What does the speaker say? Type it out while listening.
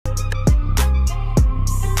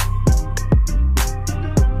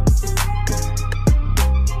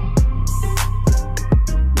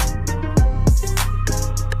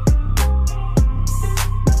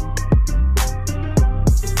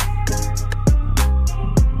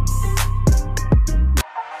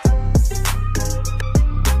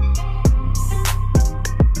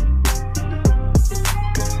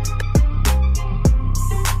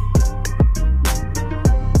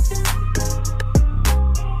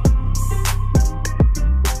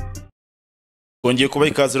Kongeye kuba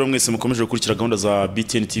ikaze rero mwese mukomeje gukurikira gahunda za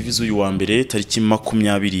BTN TV z'uyu wa mbere tariki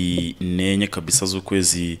 24 kabisa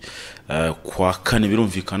z'ukwezi kwa kane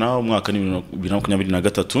birumvikana umwaka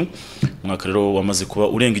 2023 umwaka rero wamaze kuba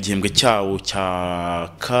urenga igihembwe cyawo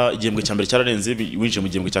igihembwe cya mbere cyararenze winje mu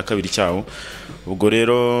gihembwe cya kabiri cyawo ubwo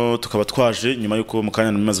rero tukaba twaje nyuma yuko mu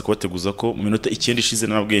kanya namaze kubateguza ko mu minota 9 ishize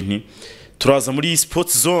nabwiye nti turaza muri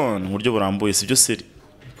sports zone mu buryo burambuye sibyo seri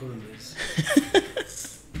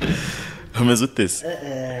Umeze utese?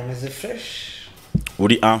 Umeze fresh.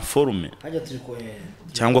 Uri en forme? Hajya turi kohe.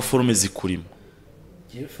 Cyangwa forme zikurimo?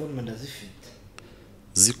 Giye forme ndazifite.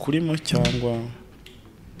 Zikurimo cyangwa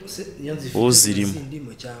iyo nzifite uzirimo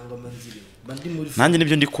ndimo cyangwa manzirimo. Bandi muri forme. Nanjye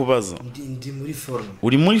nibyo ndi kubaza. Ndi muri forme.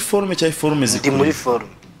 Uri muri forme cyangwa forme zikurimo? Ndi muri forme.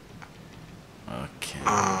 Okay.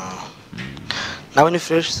 Nawe ni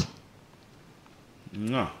fresh?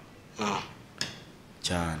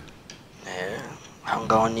 Cyane.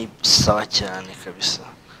 Hangaho ni sawa cyane kabisa.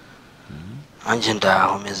 Anje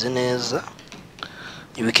ndaho meze neza.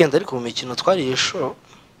 Iyi weekend ariko mu mikino twariye show.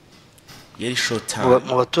 Yari show time.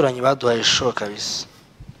 Mu baturanyi baduhaye show kabisa.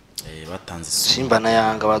 Batanze Simba na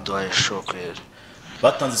Yanga baduhaye show kwera.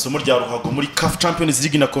 Batanze isomo rya ruhago muri CAF Champions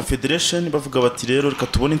League na Confederation bavuga bati rero reka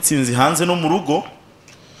tubone intsinzi hanze no mu rugo.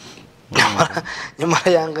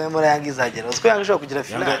 Nyamara Yanga izagera. Twe Yanga ishobora kugira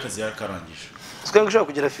finale. Yanga akazi yakarangije. Twe Yanga ishobora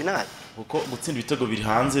kugira finale. Uko gutsinda ibitego biri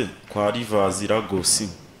hanze kwa Rivers Iragosi.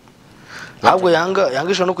 Ahubwo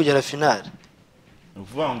Yanga ishobora no kugera finale.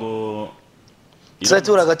 Uvuga ngo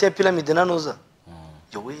Zatura hagati ya Pyramid na Nuza.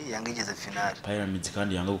 Yowe Yanga igeze finale. Pyramid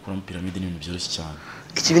kandi Yanga gukora mu Pyramid ni ibintu byoroshye cyane.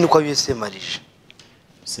 Iki bintu kwa BSC Marije.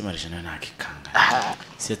 Semarije nayo nakikanga.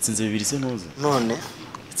 Si yatsinze bibiri se Nuza. None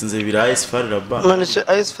yatsinze bibiri AS FAR Rabat. None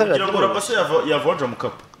AS FAR Rabat. Kugira ngo Rabat yavoja mu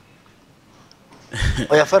kapu.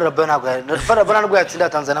 Oya FAR Rabat ntabwo yatsinda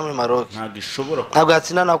Tanzania muri Maroc. Ntabwo ishobora. Ntabwo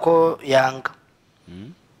yatsinda nako Yanga.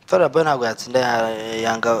 FAR Rabat ntabwo yatsinda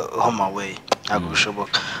Yanga home away. Ntabwo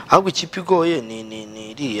bishoboka. Ahubwo ikipe igoye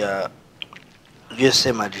ni iriya BSC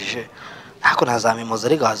Marije. Nako nazamimoza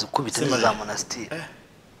ariko hazikubita za Monastir.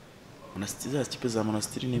 Monastir za kipe za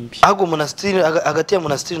Monastir ni mbi. Ahubwo Monastir hagati ya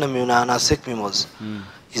Monastir na Sek Mimoza.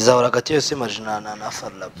 Izahora hagati ya BSC Marije na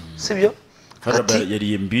FAR Rabat. Sibyo? FAR Rabat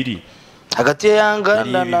yari mbiri. Hagati ya Yanga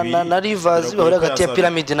na Rivers bahora hagati ya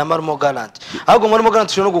Pyramid na Marmo Gallant. Ahubwo Marmo Gallant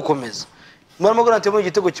cyo no gukomeza. Marmo Gallant mu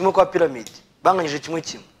gitego kimwe kwa Pyramid. Banganyije kimwe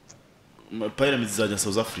kimwe. Pyramid zajya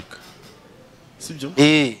South Africa. Sibyo?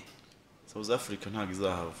 South Africa ntago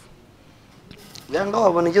izahava. Yanga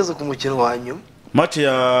wabona igeze ku mukino wa nyuma. Match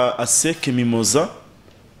ya ASEC Mimoza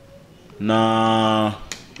na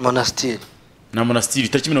Monastir. Na Monastir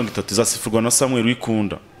itariki 30 zasifurwa na Samuel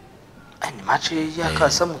Wikunda. Ni match ya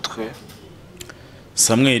Kasamutwe.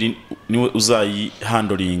 Samuel niwe uzayi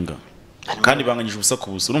handoringa. Kandi banganyije ubusa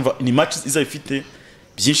ku busa. Urumva ni match izayifite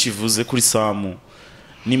byinshi ivuze kuri Samu.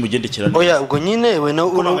 Ni mugendekerane. Oya ubwo nyine we no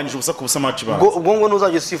banganyije ubusa ku busa match ba. Ubwo ngo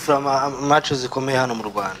nuzajye sifura match zikomeye hano mu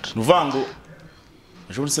Rwanda. Ruvango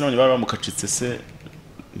ejo nse none baba mukacitse se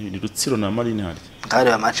ni Rutsiro na Marine hari. Kare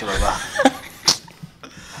ya match baba.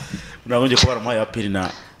 Urabonye ko baramuhaye apeli na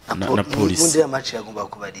police. Ubundi ya match yagomba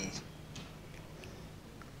kubariye.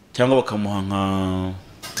 Cyangwa bakamuha nka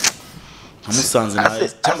Musanze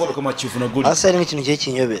naye cyangwa bakamuha Kivuna guri. Asa ari ikintu kiye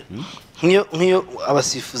kinyobera. Nkiyo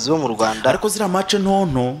abasifuzi bo mu Rwanda ariko zira match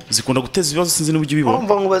ntonto zikunda guteza ibibazo sinzi n'ubujye bibona.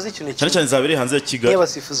 Umva ngubaza ikintu cyane cyane zabereye hanze ya Kigali. Niyo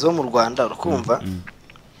abasifuzi bo mu Rwanda urukumva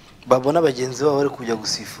babona abagenzi babo bari kujya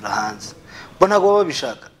gusifura hanze. Bo ntago baba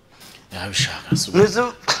bishaka. Yabishaka so.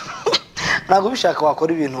 Ntago bishaka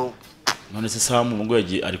wakora ibintu. None se Samu ngo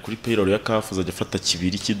yagiye ari kuri payroll ya CAF azajya afata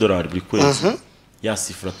kibiri cy'idolari buri kwezi.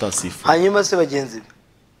 Yasifura atasifura. Hanyuma se bagenzi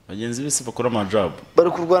be se bakora amajob.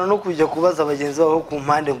 Bari kurwana no kujya kubaza abagenzi babo ku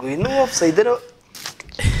mpande ngo no offside rero.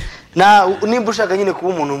 Na nimba ushaka nyine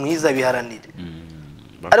kuba umuntu mwiza biharanire.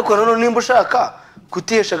 Ariko none nimba ushaka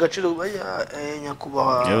kutihesha agaciro baya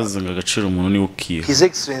nyakubaha. Yavuze ngo agaciro umuntu ni ukiha. His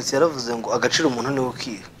Excellency yaravuze ngo agaciro umuntu ni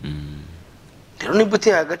ukiha. Rero nimba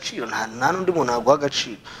utiha agaciro nta nundi muntu aguha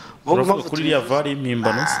agaciro. Muvuga kuri ya vari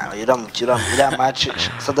impimbano se. Iramukira match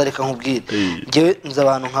sadareka nkubwire. Ngewe nza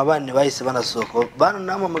abantu nk'abane bahise banasohoka. Bana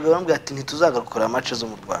namamagara bambwira ati ntituzagakora match zo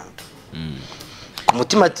mu Rwanda. Ku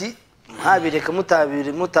mutima ati ntabireka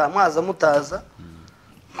mutaza.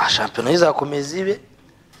 Ma championnat izakomeza ibe.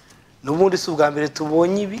 Nubundi si ubwa mbere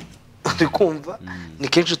tubonye ibi. Uri kumva ni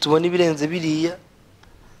kenshi tubona ibirenze biriya.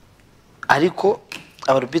 Ariko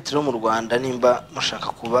abarbitre bo mu Rwanda nimba mushaka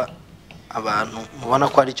kuba abantu mubona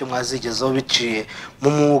ko ari cyo mwazigezaho biciye mu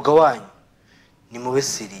mwuga wanyu ni mube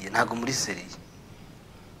seriye ntago muri seriye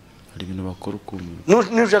hari ibintu bakora ukuntu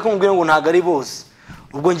nushaka kumbwira ngo ntago ari bose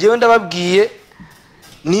ubwo ngiye ndababwiye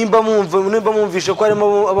nimba mwumvishe ko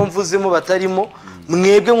harimo abamvuzemo batarimo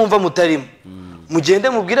mwebwe mwumva mutarimo mugende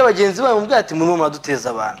mubwire bagenzi banyu mubwire ati murimo muraduteza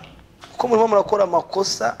abantu kuko murimo murakora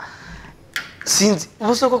amakosa sinzi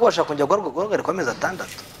ubuse ko bashaka kongera guhagarika amezi 6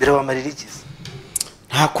 birabamarira ikiza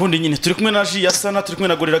nta kundi nyine turi kumwe na Ji ya Sana turi kumwe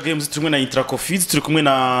na Gorilla Games turi kumwe na Intra Coffee turi kumwe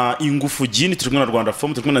na Ingufu Gin turi kumwe na Rwanda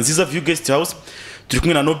Form turi kumwe na Nziza View Guest House turi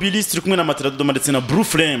kumwe na Nobilis turi kumwe na Matera Dodoma ndetse na Blue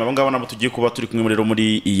Flame abangaba nabo tugiye kuba turi kumwe rero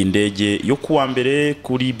muri iyi ndege yo kuwa mbere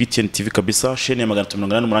kuri BTN TV kabisa chaîne ya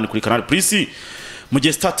 188 kuri Canal Plus mu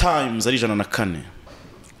gihe Star Times ari 104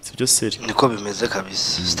 sibyo seri niko bimeze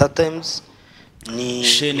kabisa Star Times ni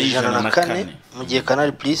 104 mu gihe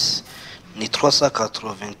Canal Plus ni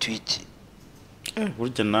 388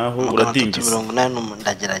 burya naho uradingisa 180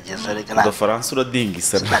 ndagerageza rega na Faransa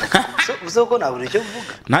uradingisa uzo ko naburi cyo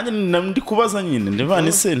vuga nanjye ndi kubaza nyine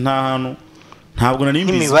ndivane se nta hantu ntabwo nari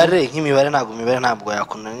mbizi nk'imibare ntabwo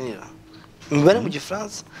yakunanira imibare mu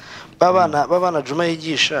gifaransa babana Juma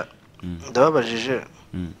yigisha ndababajije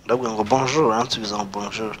ndabwiye ngo bonjour ansubiza ngo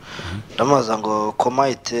bonjour ndamaza ngo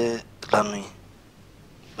comment était la nuit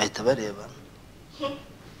bahita bareba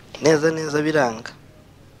neza biranga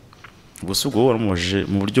gusa ubwo waramubajije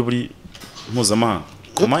mu buryo buri mpuzamahanga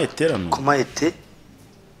comment était la nuit comment était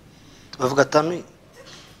bavuga tanu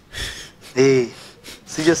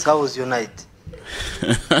sibyo South United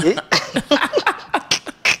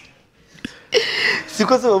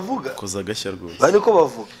siko se bavuga koza gashya rwose bari ko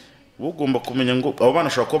bavuga ugomba kumenya ngo abo bana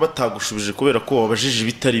ashaka kuba batagushubije kubera ko wabajije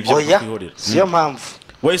bitari ibyo kwihorera siyo mpamvu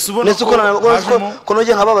wahise ubona ko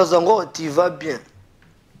noje nkababaza ngo tu vas bien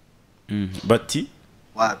bati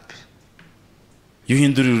wapi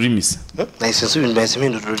yuhindurira ururimi se nahise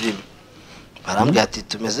mpindura ururimi barambwira ati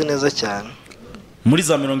tumeze neza cyane muri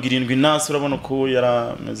za 70 nasi urabona ko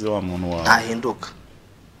yarameze wa muntu wawe ntahinduka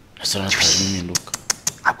asara ntahinduka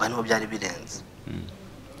abwa niho byari birenze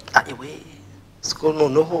iwe siko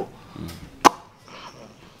noneho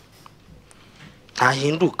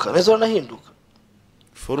ntahinduka neza nahinduka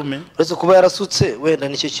forume uretse kuba yarasutse wenda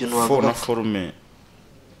nicyo kintu wavuga forume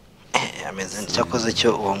ameze cyakoze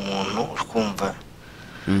cyo uwo muntu ukumva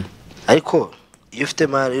ariko iyo ufite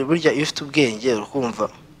burya iyo ufite ubwenge ukumva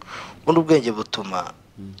ubundi ubwenge butuma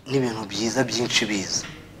n'ibintu byiza byinshi biza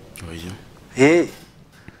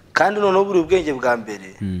kandi noneho buri ubwenge bwa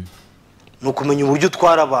mbere ni ukumenya uburyo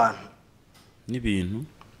utwara abantu n'ibintu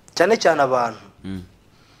cyane abantu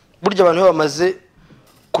burya abantu bamaze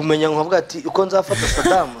kumenya nkavuga ati uko nzafata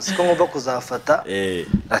Saddam siko ngomba kuzafata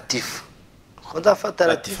Latifa uko nzafata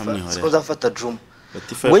Latifa siko nzafata Juma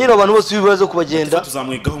ngo nyine abantu bose bibazo kubagenda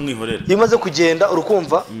tuzamwigaho mwihorera imaze kugenda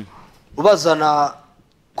urukumva ubazana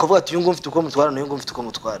kuvuga ati uyu ngo mfite uko mutwara n'uyu ngo mfite uko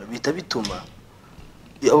mutwara bita bituma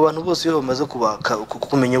abo bantu bose iyo bamaze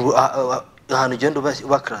kumenya ahantu ugenda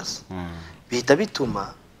uba class bita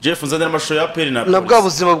bituma Jeff nzanira amashusho ya APR na bwa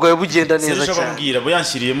buzima bwawe bugenda neza cyane bambwira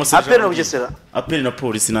boyanshyiriyemo se APR na Bugesera APR na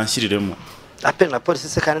polisi nanshiriremo APR na polisi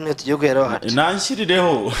se kandi niyo tugiye guhera wacu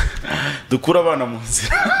nanshyirireho dukura abana mu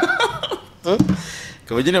nzira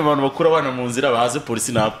kabagene abantu bakura abana mu nzira bahaze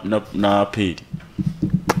polisi na APR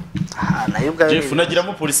nayo bwa Jeff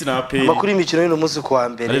nagiramo polisi na APR makuri imikino y'ino munsi kwa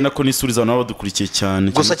mbere ari nako nisuriza abantu badukurikiye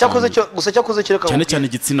cyane gusa cyakoze kireka cyane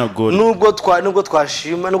igitsina gore nubwo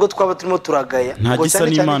twashima nubwo twaba turimo turagaya nta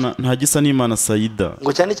gisa n'Imana Saida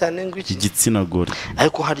ngo cyane ngo iki igitsina gore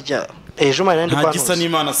ariko harya ejo mara ndi kwa nta gisa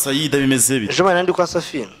n'Imana Saida bimeze bite ejo mara ndi kwa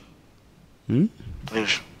Safina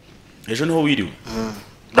ejo niho wiriwe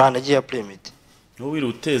ndanagiye ya Premier niho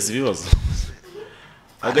wiriwe uteza ibibazo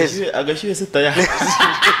agashyuye se tayari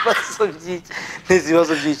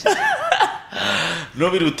n'ibibazo by'iki no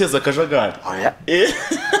biri uteza akajagari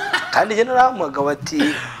kandi njye narahamagaye bati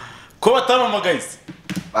ko batamamagaye se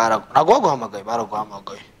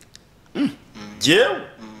baraguhamagaye jewe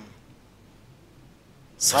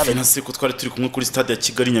Safina se ko twari turi kumwe kuri stade ya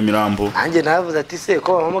Kigali Nyamirambo nanjye navuze ati se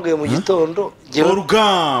ko bahamagaye mu gitondo Oruga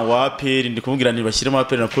wa APR ndi kumubwira nti bashyiremo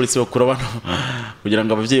APR na polisi bakura abana kugira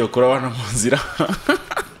ngo abavyeyi bakura abana mu nzira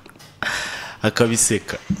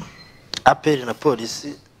akabiseka APR na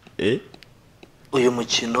polisi uyu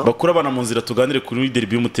mukino bakura abana mu nzira tuganire kuri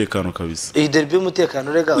derby y'umutekano kabisa iyi derby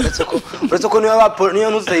y'umutekano rega uretse ko niyo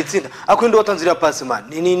ntuzayitsinda ako ndi watanzira pass man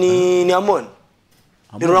ni Amon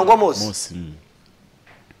ni Rurangwa Mose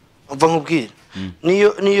umva nkubwira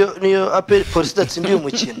niyo APR polisi datsindiye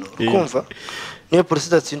umukino ukumva niyo polisi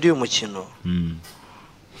datsindiye umukino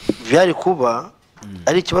byari kuba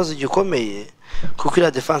ari ikibazo gikomeye kuko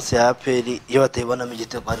ira defense ya APR iyo batayibonamo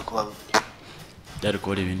igitego ari kuba byari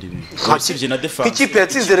kuba ibindi bintu usibye na defense ikipe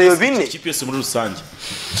yatsinze Rayon bine ikipe yose muri rusange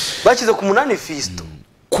bakize ku 8 Fisto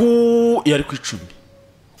ku yari ku 10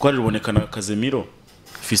 ko ari rubonekana Kazemiro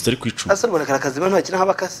Fisto ari kwicuma asa rubona karakazima ntakina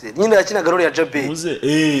nk'abakase nyine yakinaga role ya Jabel muze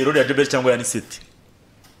role ya Jabel cyangwa ya Niseti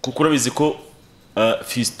kuko urabizi ko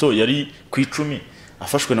Fisto yari kwicumi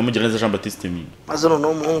afashwe na Mugiraneza Jean Baptiste Mingi maze none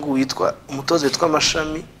umuhungu witwa umutozo witwa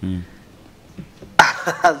Mashami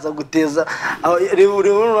aza guteza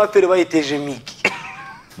rero n'abapere bayiteje Migi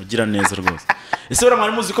Mugiraneza rwose ese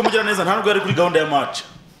baramwari muzi ko Mugiraneza nta nubwo yari kuri gahunda ya match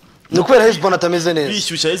nukubera Hezbon atameze neza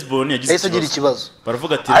bishyushya Hezbon yagize ikibazo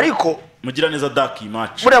baravuga ati ariko Mugiraneza daki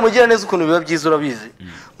match buriya Mugiraneza ukuntu biba byiza urabizi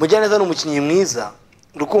Mugiraneza ni umukinnyi mwiza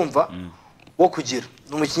urukumva wo kugira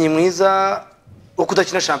ni umukinnyi mwiza wo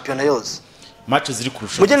kudakina shampiyona yose match ziri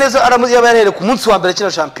kurusha Mugiraneza aramuzi yabahereye ku munsi wa mbere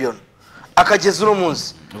akina shampiyona akageza uno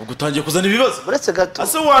munsi ubwo utangiye kuzana ibibazo uretse gato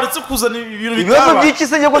ase waretse kuzana ibintu ibibazo by'iki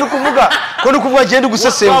se ngo kuvuga ko kuvuga gende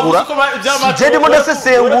gusesengura gende mo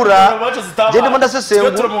ndasesengura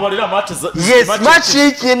yes match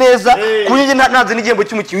yiki neza kunye ntazi n'igihembo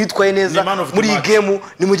cy'umukinnyi witwaye neza muri iyi game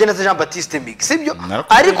ni Mugiraneza Jean Baptiste Migi sibyo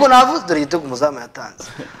ariko navuze dore yitego umuzamu yatanze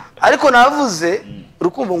ariko navuze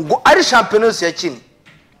urukumva ngo ari champion yose yakini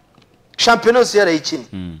champion yose yarayikini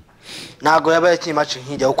ntago yaba yakinye match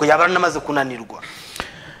nk'ijya uko yaba namaze kunanirwa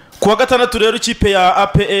kuwa gatandatu rero ikipe ya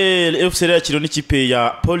APR FC yakiriwe n'ikipe ya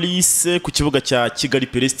Police ku kibuga cya Kigali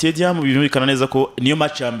Pele Stadium birumvikana neza ko niyo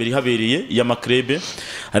match ya mbere ihabereye ya Makrebe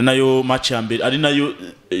ari nayo match ya mbere ari nayo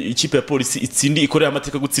ikipe ya Police itsindi ikorera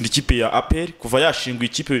amateka gutsinda ikipe ya APR kuva yashingwa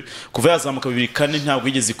ikipe kuva yazamuka 2004 ntabwo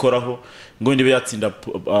yigeze ikoraho ngo ndibe yatsinda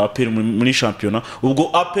APR muri championnat ubwo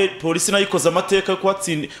APR Police nayo ikoza amateka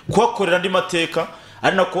kwakorera andi mateka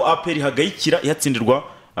ari nako APR hagayikira yatsindirwa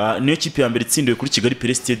niyo kipe ya mbere itsindiwe kuri Kigali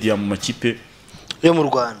Pele Stadium mu makipe yo mu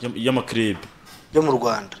Rwanda y'amakrebe yo mu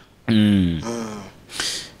Rwanda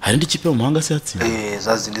hari indi kipe mu mahanga se yatsindiwe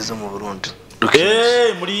zazindi zo mu Burundi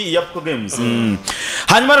muri ya games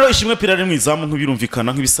hanyuma rero ishimwe pira ari mu izamu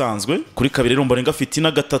nk'ibirumvikana nk'ibisanzwe kuri kabiri rero Mbarenga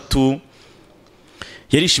Fitina gatatu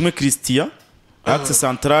yari ishimwe Christian axe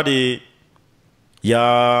centrale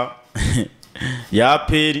ya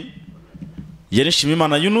APR yari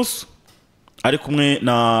Ishimimana Yunus ari kumwe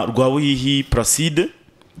na Rwabuhihi Placide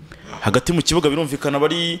hagati mu kibuga birumvikana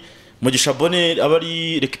bari Mugisha Bonne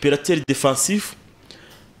abari récupérateur défensif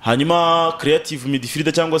hanyuma creative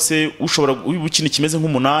midfielder cyangwa se ushobora ubukina kimeze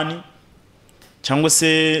nk'umunani cyangwa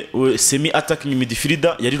se semi attacking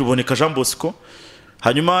midfielder yari Ruboneka Jean Bosco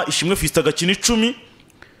hanyuma Ishimwe Fisto gakina 10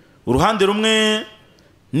 uruhande rumwe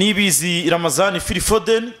Nibizi Ramazani Phil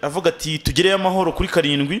Foden avuga ati tugereye amahoro kuri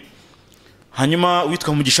 7 hanyuma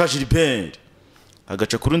witwa Mugisha Gilbert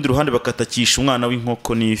agaca ku rundi ruhande bakatakisha umwana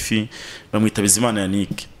w'inkoko n'ifi bamwita Bizimana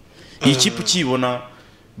Yannick iyi kipe ukibona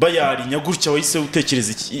bayari nyagurcya wahise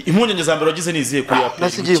utekereza iki impungenge za mbere wagize nizihe kuri APR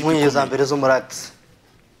nasigiye impungenge za mbere zo Murax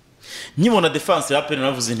nyibona defense ya APR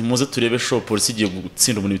navuze nti muze turebe show Police igiye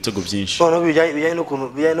gutsinda umuntu ibitego byinshi none bijyanye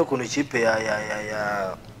no kuntu ikipe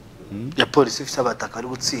ya Police ifite abataka ari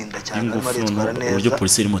gutsinda cyane maritwara neza uburyo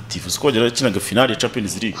Police iri motive uko gera kinaga final ya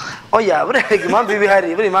Champions League oya burega impamvu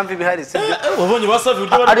ibihari sibyo wabonye basavye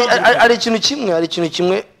uburyo ari ikintu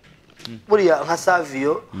kimwe buriya nka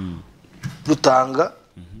Savio Rutanga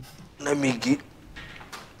na Migi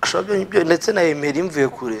ashobye ibyo ndetse na Emery imvuye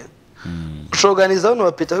kure ushoganiza hano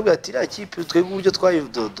bapeta bavuga ati ira kipe twebwe uburyo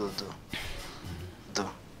twayidododo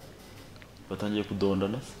batangiye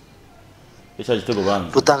kudondana icyo gitego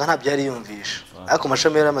banze Rutanga nta byari yumvisha ariko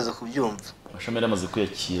Mashami yari amaze kubyumva Mashami yari amaze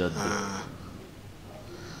kuyakira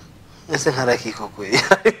ese nkarakiko kwe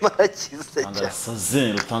yari marakize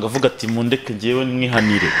cyane Rutanga avuga ati mundeke ngiyewe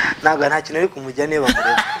mwihanire naga nta kintu ari kumujya niba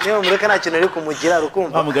mureka nta kintu ari kumugira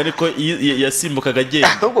rukumva bamugani ko yasimbukaga agenda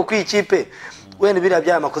ahubwo ku ikipe wenda biriya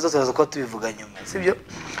bya makosa turaza ko tubivuga nyuma sibyo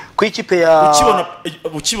ku ikipe ya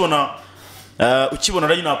ukibona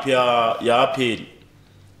lineup ya APR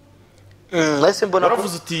nase mbona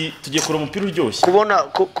baravuze uti tugiye kura umupira uryoshye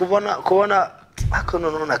kubona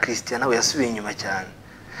akono na Christian nawe yasubiye inyuma cyane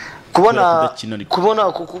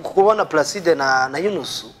kubona Placide na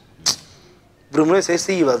Yunus buri umwe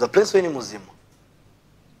wese yibaza Prince we ni muzima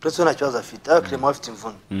Prince nta kibazo afite ariko Clement afite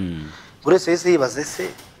imvune buri wese yibaza ese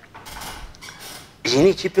iyi ni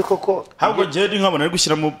ikipe koko ahubwo Jerry nkabona ari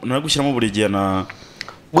gushyiramo Buregeya na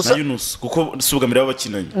Yunus kuko subugamira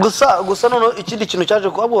abakinanye gusa none ikindi kintu cyaje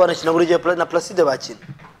ko abo banakina Buregeya na Placide bakina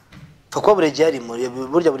Fakwa Buregeya ari muri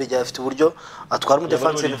burya Buregeya afite uburyo atwara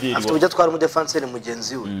mu defenseur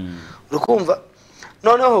mugenzi we urukumva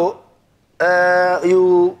noneho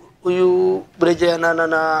uyu Buregeya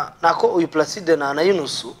nako uyu Placide na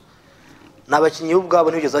Yunus nabakinyi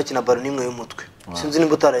ubwabo nibyo zakina baro nimwe y'umutwe sinzi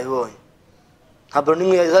nimba utarayibonye nta baro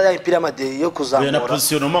nimwe ya impira amade yo kuzamura na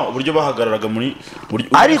positionnement uburyo bahagararaga muri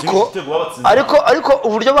ariko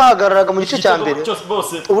uburyo bahagararaga mu gice cya mbere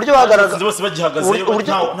uburyo bahagararaga bose bagihagaze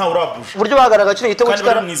nta urabusha uburyo bahagararaga kino gitego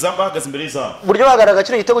bahagaze imbere y'izamu uburyo bahagararaga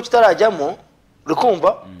kino gitego kitarajyamo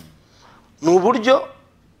rukumva ni uburyo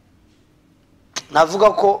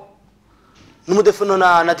navuga ko n'umudefino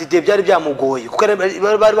na Dide byari byamugoye kuko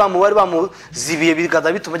bari bamuzibiye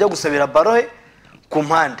bigaza bituma ajya gusabira baro he ku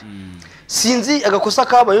mpande sinzi agakosa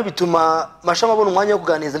kabayo bituma Mashami abona umwanya wo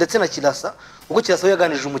kuganiriza ndetse na Kirasa uko Kirasa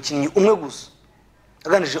yaganije umukinnyi umwe gusa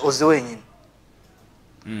yaganije Oze wenyine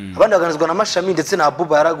abandi baganizwa na Mashami ndetse na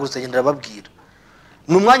Abuba yaragurutse agenda ababwira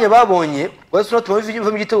ni umwanya babonye wese unatuma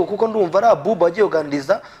biva mu gitego kuko ndumva ari Abuba agiye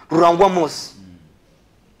kuganiriza Rurangwa Mose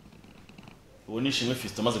uwo nishimwe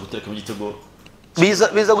Fiston amaze gutereka mu gitego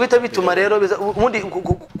biza guhita bituma rero ubundi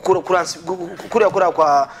kuriya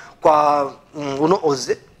kwa uno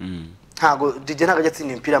Oze ntago Dide ntago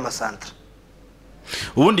ajyatsinda imipira y'amasantre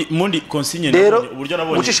ubundi consigne rero uburyo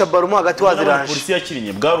nabonye gucisha baro mo hagati waziranje polisi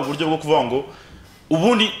yakirinye bwari uburyo bwo kuvuga ngo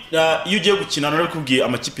ubundi iyo ugiye gukina nari kubwiye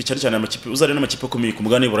amakipe cyane amakipe uzare n'amakipe akomeye ku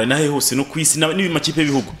mugane burayi nahe hose no kwisi n'ibi makipe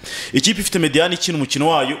y'ibihugu ikipe ifite mediane ikintu umukino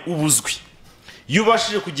wayo ubuzwi iyo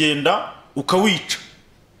ubashije kugenda ukawica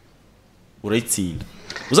urayitsinda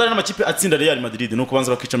uzare n'amakipe atsinda Real Madrid no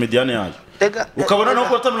kubanza bakica mediane yayo ukabona no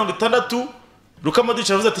ko 60 Luka Modric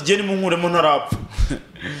aravuze ati giye ni munkuremo ntarapfa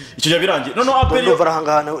icyo yabirangiye none aperi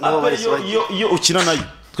iyo ukina nayo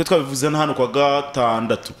twe twabivuze hano kwa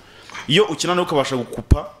gatandatu iyo ukina nayo ukabasha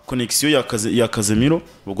gukupa connection ya Kazemiro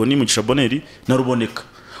ubwo ni Mugisha Boneri na Ruboneka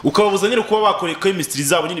ukababuza nyine kuba bakoreka imistri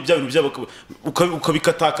zabo nyine bya bintu byabo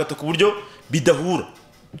ukabikatakata ku buryo bidahura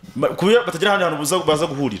kubera batagira handi hantu baza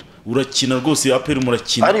guhurira urakina rwose aperi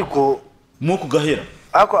murakina ariko mu kugahera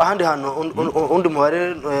ako ahandi hantu undi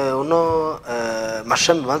mubare uno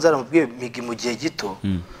Mashami banza aramubwiye Migi mu gihe gito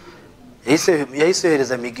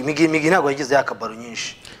yahisohereza Migi ntago yagize yakabaro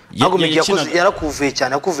nyinshi ntago Migi yakoze yarakuvuye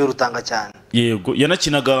cyane yakuvuye rutanga cyane yego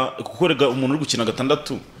yanakinaga kukorega umuntu uri gukina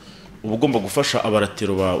gatandatu uba ugomba gufasha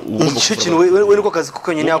abaratero ba we niko kazi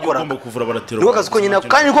kuko nyine yakora ugomba kuvura abaratero niko kazi kuko nyine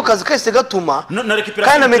kandi niko kazi kese gatuma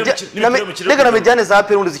kandi na mediane za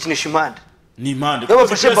aperi undi zikinisha impande ni impande yo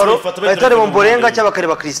bafashe baro bayitare mu Mborenga cyangwa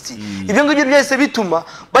bakareba Kristi ibyo ngibyo byese bituma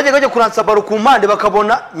bajya kuransa baro ku mpande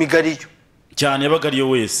bakabona Migariyo cyane yabagariyo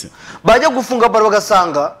wese bajya gufunga baro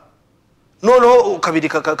bagasanga noneho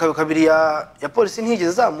kabiri ya polisi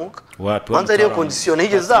ntigeze zamuka banza ariyo condition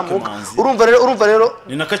ntigeze zamuka urumva rero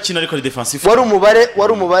ni nakakina ariko ari defensive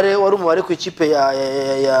wari umubare ku ikipe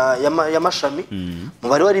ya Mashami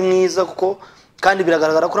mubare wari mwiza kuko kandi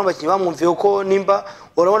biragaragara ko abakinnyi bamwumviye ko nimba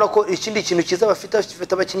urabona ko ikindi kintu kiza bafite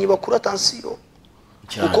abakinnyi bakura attention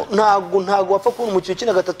kuko ntago wapfa kubona umukino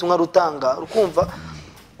ukina gatatu nka Rutanga ukumva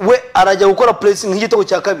we arajya gukora pressing nk'igitego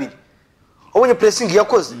cya kabiri ubonye pressing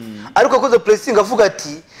yakoze ariko yakoze pressing avuga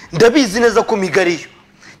ati ndabizi neza ko Migariyo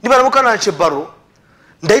niba namukanance baro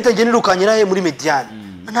ndahita nge nirukanyira he muri mediane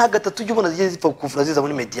nta gatatu ujye ubona zigiye zipfa kuvura ziza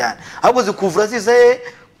muri mediane ahubwo zikuvura ziza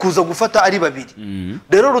kuza gufata ari babiri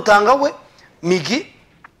rero Rutanga we Migi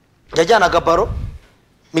yajyanaga baro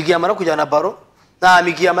Migi yamara kujyana baro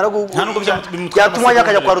Migi yamara yatumwanya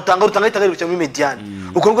akajya kwa Rutanga itagaribukira muri mediane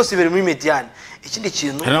uko ngo sibere muri mediane ikindi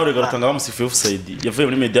kintu hari nawe Rutanga bamusifuye offside yavuye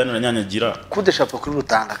muri mediane nanyanyagira kudeshapa kuri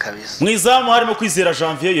Rutanga kabisa mwizamu harimo Kwizera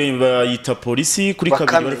Janvier bayita polisi kuri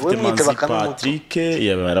kabiri bafite Manzi Patrick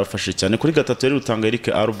yarafashe cyane kuri gatatu yari Rutanga Eric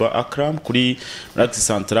Arba Akram kuri Rax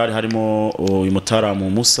Central harimo uyu Mutaramu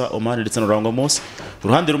Musa Omar ndetse na Rurangwa Mose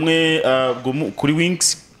uruhande rumwe kuri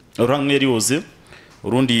wings uruhande yari Oze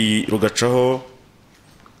urundi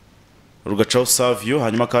rugacaho Savio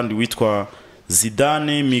hanyuma kandi witwa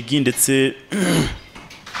Zidane Migi ndetse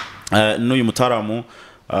n'uyu Mutaramu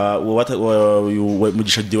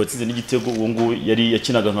Mugisha Dide watsinze n'igitego uwo ngo yari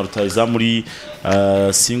yakinaga nka rutayiza muri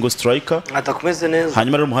single striker atakomeze neza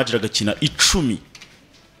hanyuma rero muhajira gakina 10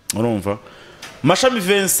 urumva Mashami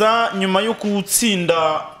Vincent nyuma yo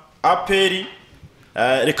gutsinda aperi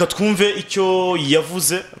reka twumve icyo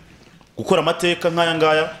yavuze gukora amateka nk'aya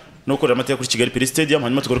ngaya no gukorera amateka kuri Kigali Peri Stadium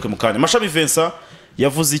hanyuma tugaruke mu kanya Mashami Vincent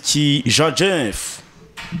yavuze iki Jean Jeff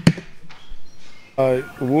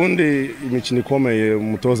ubundi imikino ikomeye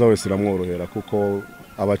umutoza wese iramworohera kuko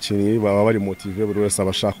abakinnyi baba bari motive buri wese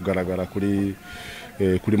abashaka kugaragara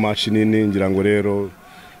kuri match nini ngira ngo rero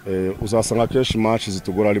uzasanga kenshi match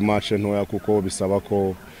zitugora ari match ntoya kuko bisaba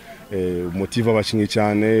ko motive abakinnyi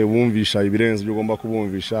cyane bumvisha ibirenze byo ugomba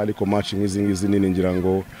kubumvisha ariko match nk'izi nini ngira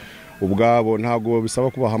ngo ubwabo ntago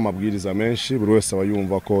bisaba kubaha amabwiriza menshi buri wese aba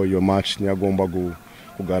yumva ko iyo match ntiyagomba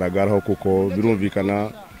kugaragaraho kuko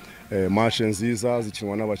birumvikana match nziza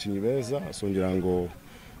zikinwa n'abakinnyi beza so ngira ngo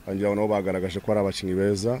nabo bagaragaje ko ari abakinnyi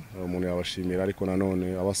beza umuntu yabashimira ariko nanone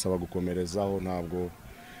abasaba gukomerezaho ntabwo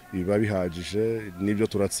biba bihagije nibyo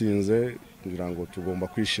turatsinze ngira ngo tugomba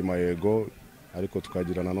kwishima yego ariko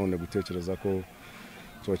tukagira nanone gutekereza ko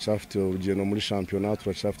turacyafite urugendo muri shampiyona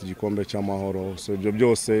turacyafite igikombe cy'amahoro so ibyo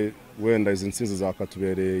byose wenda izi nsinzi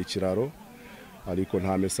zakatubereye ikiraro ariko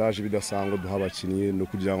nta message bidasanzwe duha abakinnyi no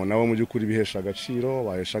kugira ngo nabo mu by'ukuri bihesha agaciro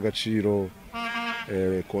bahesha agaciro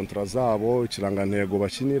kontra zabo ikirangantego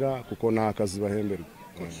bakinira kuko nta kazi bahemberwa.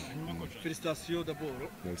 Félicitations d'abord.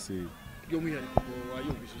 Merci. By'umwihariko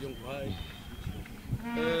wayumvishije nguhaye.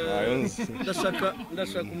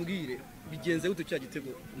 Ndashaka umbwire bigenze gute cya gitego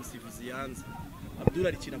umusifuzi yanze. Abdul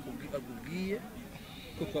arikina akubwiye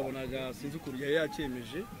ko twabonaga sinzi ukuntu yari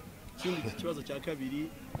yacemeje. Ikindi kibazo cya kabiri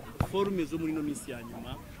forume zo muri no minsi ya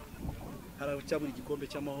nyuma haracyabura igikombe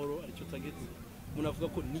cy'amahoro aricyo target. Umuntu avuga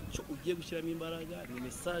ko nicyo ugiye gushyiramo imbaraga ni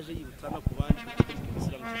message y'ubutana ku bandi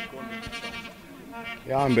gushyira mu gikombe.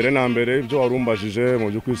 Ya mbere na mbere ibyo warumbajije mu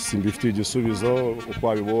by'ukuri simbifitiye igisubizo uko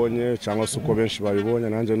wabibonye cyangwa se uko benshi babibonye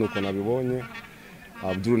nanjye nuko nabibonye.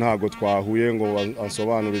 Abdul ntago twahuye ngo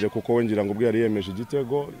ansobanurire kuko we ngira ngo ubwo yari yemeje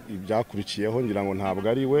igitego ibyakurikiyeho ngira ngo ntabwo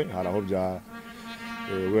ari we haraho bya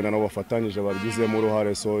wenda nabo bafatanyije babigizemo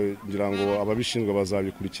uruhare so ngira ngo ababishinzwe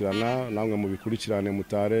bazabikurikirana namwe mu bikurikirane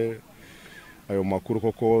mutare ayo makuru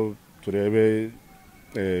koko turebe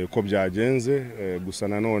ko byagenze gusa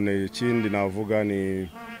nanone ikindi navuga ni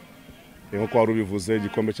nko wari ubivuze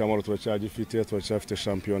igikombe cy'amahoro turacyafite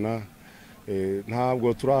shampiyona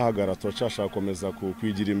ntabwo turahagara turacyashaka gukomeza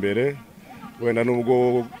kwigira imbere wenda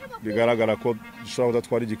nubwo bigaragara ko dushobora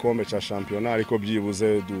kudatwara igikombe cya shampiyona ariko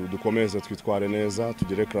byibuze dukomeze twitware neza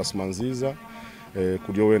tugere classement nziza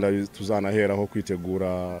kuryo wenda tuzanaheraho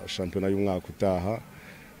kwitegura shampiyona y'umwaka utaha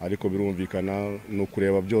ariko birumvikana no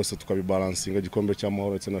kureba byose tukabibalansinga igikombe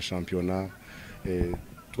cy'amahoro ndetse na shampiyona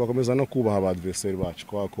tugakomeza no kubaha abadversaire bacu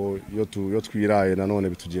kwako iyo twiraye nanone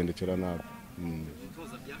bitugendekera nabi.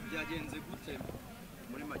 Byagenze gute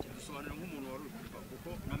muri make dusobanura nk'umuntu wari kuko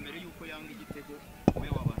na mbere yuko yanga igitego we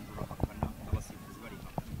wabandura hakana abasifuzi bari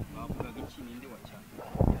bavugaga iki ninde wa cyane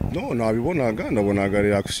no nabibonaga nabonaga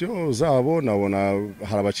reaction zabo nabona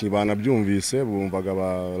hari abakinnyi banabyumvise bumvaga aba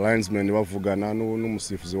linesmen bavugana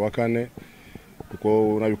n'umusifuzi wa kane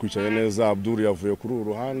kuko nabikwicaye neza Abdul yavuye kuri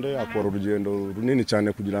uruhande akora urugendo runini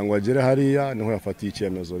cyane kugira ngo agere hariya niho yafatiye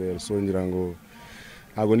icyemezo rero so ngira ngo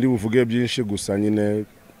ntabwo ndi buvuge byinshi gusa nyine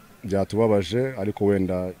byatubabaje ariko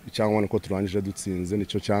wenda cyangwa nuko turangije dutsinze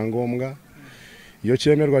nicyo cyangombwa iyo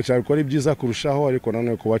cyemerwa cyane ko ari byiza kurushaho ariko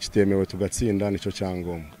nanone kuba kitemewe tugatsinda nicyo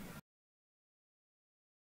cyangombwa.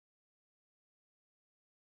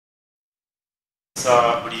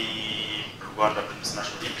 Muri Rwanda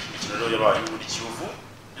International League imikino yabaye muri Kiyovu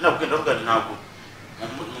ntabwo ndavuga ntabwo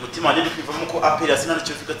umutima wanjye kwivamo ko APR yasina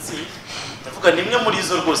nicyo bigatsinda ndavuga nimwe muri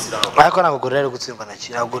izo rwose iraho ariko ntabwo gorera gutsinda na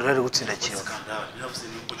Kiyovu ntabwo gorera gutsinda Kiyovu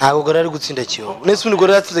ntabwo gorera gutsinda Kiyovu nese undi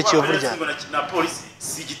gorera yatsinze Kiyovu ryari na polisi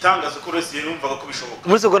si gitangazo ko rwose yumvaga ko bishoboka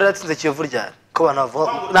muri gorera yatsinze Kiyovu ryari ko abantu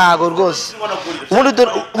bavuga ntabwo rwose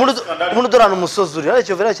umuntu dorana umusozi uri ari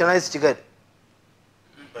Kiyovu cyane n'isi Kigali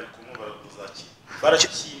bari kumubara kuzaki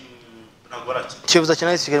Kiyovu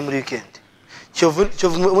cyane n'isi Kigali muri weekend Kiyovu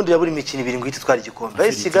ubundi yaburi imikino 2 ngo itwara igikombe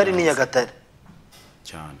ari Kigali ni Nyagatare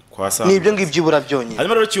cyane kwasa nibyo ngibyo ibura byonyine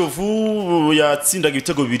hanyuma rero Kiyovu yatsindaga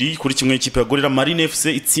ibitego 2 kuri kimwe ikipe ya Gorilla Marine FC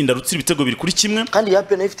itsinda rutsira ibitego 2 kuri kimwe kandi ya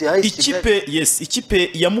penalty ya ikipe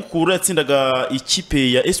ya Mukura yatsindaga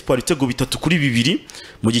ikipe ya Espoir ibitego 3 kuri 2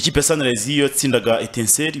 mu gihe ikipe ya Sunrise yo yatsindaga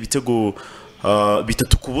Etincelle ibitego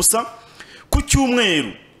 3 ku busa ku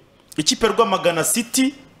cyumweru ikipe ya Rwamagana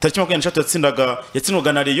City tariki 23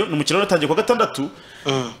 yatsindaga na Rayon n'umukino watangiye kwa gatandatu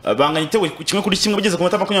banganya igitego kimwe kuri kimwe bageze ku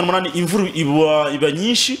mata 28 imvuru iba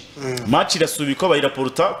nyinshi match irasubikwa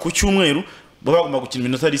bayiraporta ku cyumweru bagomba gukina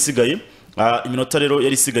iminota isigaye iminota rero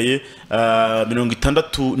yari isigaye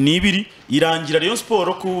 62 irangira Rayon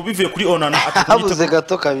Sports ku bivuye kuri Onana abuze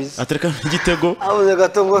gato kabisa atereka igitego abuze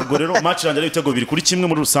gato ngo rero match irangira ibitego 2 kuri kimwe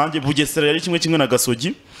muri rusange Bugesera yari kimwe na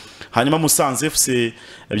Gasogi hanyuma Musanze FC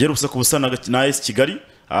byari ubusa ku busa na AS Kigali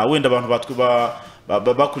wenda abantu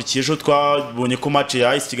bakurikiye ejo twabonye ko match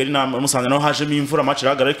ya AS Kigali na Musanze naho hajemo imvura match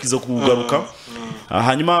irahagarara ikiza kugaruka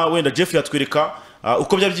hanyuma wenda Jeff yatwereka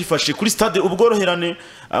uko byari byifashe kuri stade ubworoherane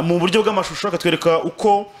mu buryo bw'amashusho akatwereka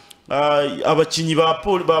uko abakinyi ba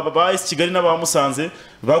AS Kigali n'aba Musanze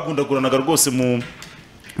bagundaguranaga rwose mu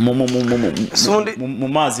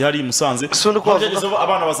mazi hari Musanze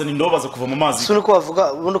abana bazana indobo baza kuva mu mazi sundi ko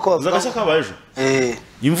bavuga ubundi ko bavuga zagashya kabaye ejo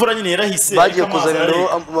imvura nyine yarahise bagiye kuzana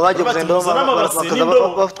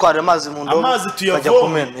indobo batwara amazi mu ndobo amazi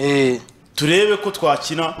tuyavome turebe ko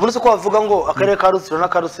twakina ubundi ko bavuga ngo akarere ka Rutsiro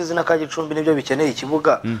n'akarusizi n'akagicumbi nibyo bikeneye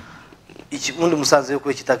ikibuga ubundi Musanze yo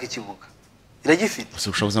kuri kitaka ikibuga iragifite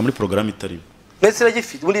ushoboza muri program itari mbese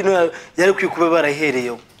iragifite ubundi yari kwikube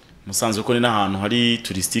barahereyeho Musanze ko ni n'ahantu hari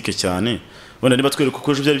touristique cyane bona niba twereka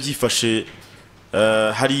ko ejo byari byifashe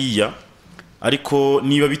hariya ariko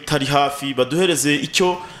niba bitari hafi baduhereze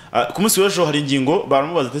icyo ku munsi w'ejo hari ingingo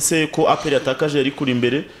baramubaza ese ko APR yatakaje yari kuri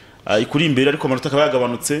imbere ariko amanota akaba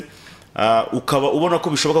yagabanutse ukaba ubona ko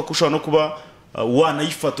bishoboka ko ushobora no kuba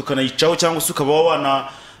wanayifata ukanayicaho cyangwa se ukaba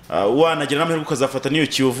wanagira n'amahirwe ukazafata niyo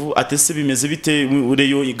Kiyovu atese bimeze bite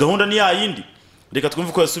Rayon gahunda ni yayindi reka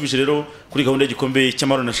twumve ko yasubije rero kuri gahunda y'igikombe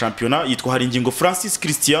cy'amahoro na championnat yitwa hari ingingo Francis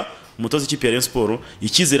Christian umutoza w'ikipe ya Rayon Sports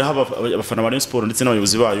ikizera abafana ba Rayon Sports ndetse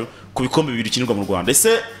n'abayobozi bayo ku bikombe bibiri kinirwa mu Rwanda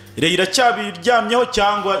ese Rayon iracyabiryamyeho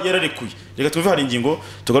cyangwa yararekuye reka twumve hari ingingo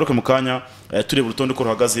tugaruke mu kanya tureba urutonde ko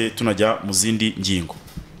ruhagaze tunajya mu zindi ngingo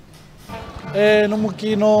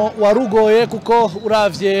n'umukino warugoye kuko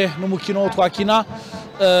uravye n'umukino twakina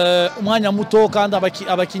umwanya muto kandi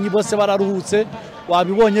abakinyi bose bararuhutse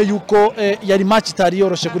wabibonye yuko yari match itari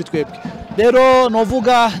yoroshe kuri twebwe rero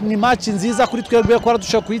novuga ni match nziza kuri twebwe ko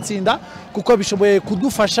dushobora kuyitsinda kuko bishoboye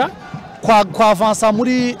kudufasha kwa avansa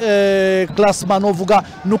muri classement novuga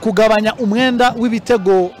no kugabanya umwenda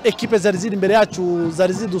w'ibitego equipe zari ziri imbere yacu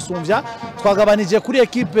zari zidusumbya twagabanije kuri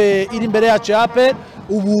equipe iri imbere yacu ya APR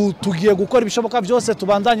ubu tugiye gukora ibishoboka byose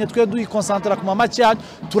tubandanye twe duyikonsantra ku match yacu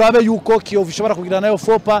turabe yuko Kiyovu ishobora kugira nayo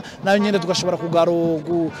fopa nayo nyine tugashobora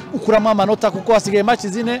ukuramo amanota kuko hasigaye match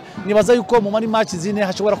zine nibaza yuko mu mari match zine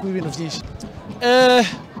hashobora kuba ibintu byinshi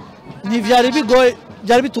ni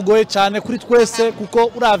byari bitugoye cyane kuri twese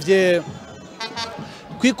kuko uravye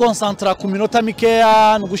kwikonsantra ku minota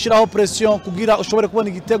mikeya no gushiraho pression kugira ushobore kubona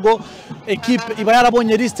igitego equipe iba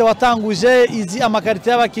yarabonye liste watanguje izi amakarite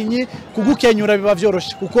y'abakinyi kugukenyura biba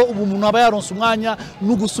byoroshe kuko ubu umuntu aba yaronse umwanya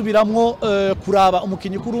no gusubiramwo kuraba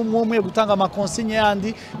umukinyi kuri umwe gutanga amakonsigne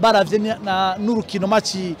yandi baravye n'urukino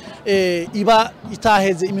match iba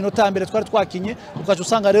itaheze iminota mbere twari twakinye ukaje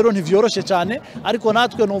usanga rero ntivyoroshe cyane ariko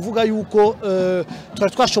natwe novuga yuko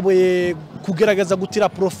twari twashoboye kugerageza gutira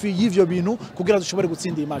profit y'ivyo bintu kugira dushobore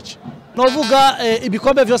gutsinda iyi match novuga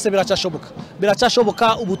ibikombe byose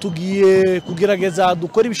biracashoboka ubu tugiye kugerageza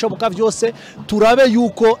dukora ibishoboka byose turabe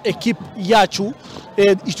yuko equipe yacu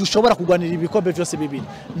ishobora kugwanira ibikombe byose bibiri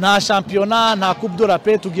nta championnat nta coupe de la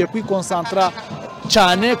paix tugiye kwikonsantra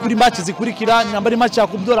cyane kuri match zikurikira nyambari match ya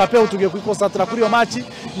coupe de la paix tugiye kwikonsantra kuri iyo match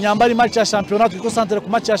nyambari match ya championnat twikonsantre ku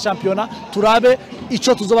match ya championnat turabe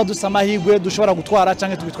ico tuzoba dusamahirwe dushobora gutwara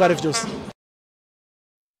canke tubitware byose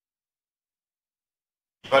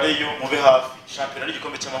bareyo mube hafi championnat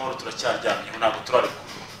n'igikombe cy'amahoro turacyaryamye ntabwo turareka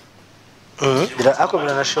ako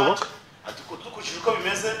biranashoboka dukurikije uko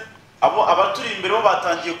bimeze abaturi imbere bo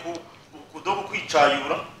batangiye kudogo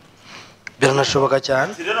kwicayura biranashoboka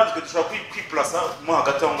cyane rero natwe dushobora kwiplasa mo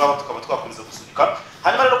hagati aho ngaho tukaba twakomeza gusunika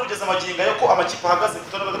hanyuma rero kugeza amaginga yo ko amakipe ahagaze ku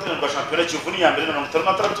rutonde rw'agateganyo rwa championnat Kiyovu ni ya mbere na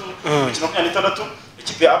 56 imikino 26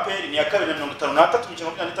 ikipe ya APR ni ya kabiri na 53 imikino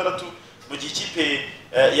 26 mu gihe ikipe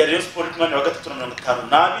ya Rayon Sports mwanya wa gatatu na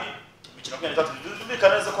 52 imikino 23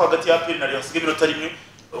 byumvikana neza ko hagati ya APR na Rayon hasigaye iminota rimwe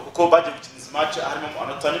kuko bagiye gukina izi match harimo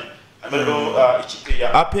amanota ane rero ikipe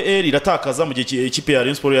ya APR iratakaza mu gihe ikipe ya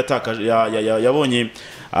Rayon Sports yatakaje yabonye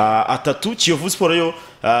atatu Kiyovu Sport yo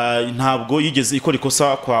ntabwo yigeze ikora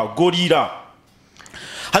ikosa kwa Gorira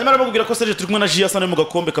hanyuma arababwira ko Serge turi kumwe na Jia mu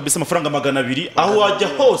gakombe kabisa amafaranga 200 aho wajya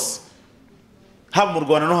hose haba mu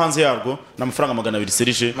Rwanda no hanze yarwo na amafaranga 200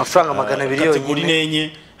 Serge amafaranga 200 kategori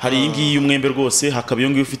nenye hari iyi ngiyi y'umwembe rwose hakaba iyo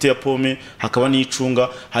ngiyo ufite ya pome hakaba n'icunga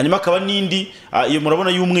hanyuma akaba n'indi iyo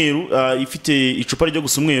murabona y'umweru ifite icupa ryo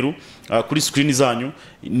gusa umweru kuri screen zanyu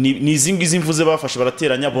ni izi ngizi mvuze bafashe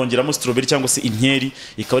barateranya bongeramo strawberry cyangwa se inkeri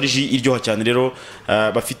ikaba ari ji iryoha cyane rero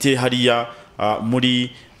bafite hariya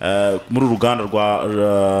muri uruganda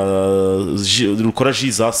rukora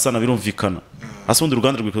ji za sana birumvikana asundi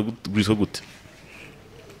uruganda rwitwa gute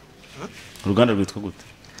uruganda rwitwa gute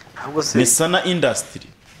ni sana industry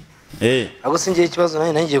ahubwo singiye ikibazo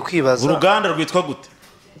nanjye ngiye kwibaza uruganda rwitwa gute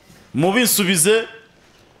mu binsubize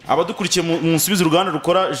abadukurikiye mu nsubize uruganda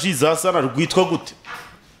rukora ji za sana rwitwa gute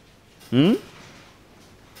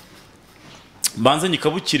banze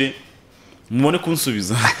nyikabukire mubone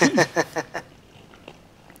kunsubiza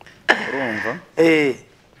urumva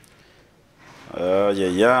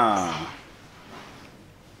ya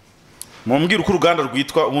mumbwira uko uruganda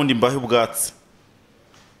rwitwa ubundi mbahe ubwatsi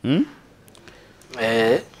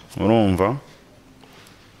urumva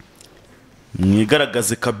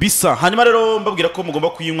mwigaragaze kabisa. Hanyuma rero mbabwira ko mugomba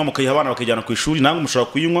kuyinywa mukayiha abana bakajyana ku ishuri, namwe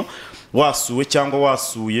mushobora kuyinywa wasuwe cyangwa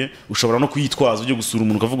wasuye, ushobora no kuyitwaza ujye gusura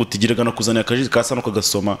umuntu ukavuga uti girega nakuzaniye akaji kasa no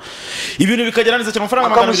kagasoma, ibintu bikagera neza cyane.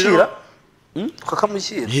 Amafaranga akamushyira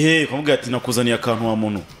ukamushyira ukamubwira ati nakuzaniye akantu wa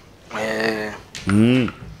muntu.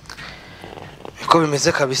 Ko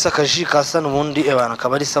bimeze kabisa, akaji kasa n'ubundi abantu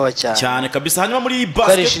akaba ari sawa cyane kabisa. Hanyuma muri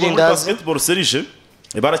basketball serije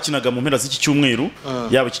barakinaga mu mpera z'iki cyumweru,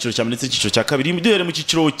 yaba ikiciro cya mbere ndetse n'ikiciro cya kabiri. Duhere mu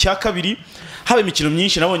kiciro cya kabiri haba imikino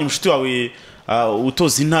myinshi. Nabonye umushuti wawe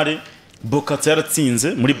utoza Intare Bokatsa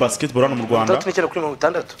yaratsinze muri basketball hano mu Rwanda,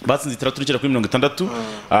 batsinze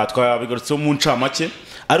 39-60. Twabigarutseho mu ncamake,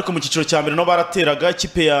 ariko mu kiciro cya mbere no barateraga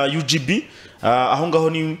ikipe ya UGB. Aho ngaho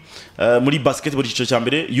ni muri basketball ikiciro cya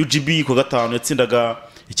mbere, UGB ku gatanu yatsindaga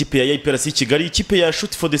ikipe ya IPRC Kigali. Ikipe ya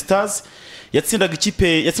Shoot for the Stars yatsindaga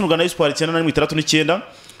ikipe yatsindwaga na Espoir 9-69.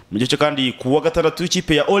 Mu gice kandi ku wa gatandatu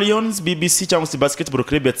ikipe ya Orions BBC cyangwa se Basketball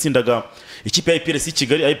Club yatsindaga ikipe ya IPRC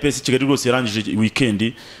Kigali. IPRC Kigali rwose yarangije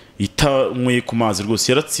weekend itamwe ku mazi,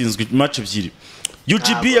 rwose yaratsinzwe match ebyiri.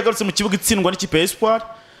 UGB yagarutse mu kibuga itsindwa n'ikipe ya Espoir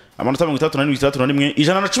amanota 37-31,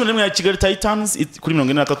 111 ya Kigali Titans kuri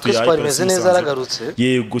 43 ya IPRC neza aragarutse.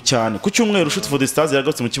 Yego cyane. Ku cyumweru Shoot for the Stars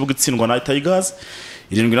yagarutse mu kibuga itsindwa na Tigers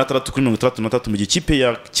 76-33, mu gihe ikipe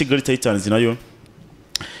ya Kigali Titans nayo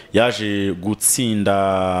yaje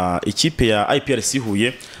gutsinda ikipe ya IPRC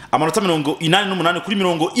Huye amanota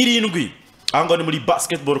 88-70. Aha ngaho ni muri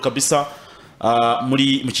basketball kabisa. Mu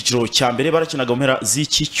kiciro cya mbere barakinaga mu mpera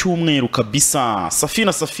z'iki cyumweru kabisa.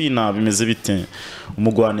 Safina bimeze bite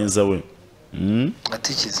umugwaneza we?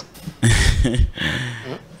 Atikiza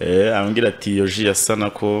ambwira ati yoji yasana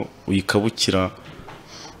ko uyikabukira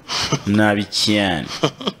nabi cyane.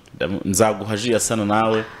 Nzaguha ji yasana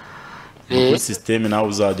nawe muri system, nawe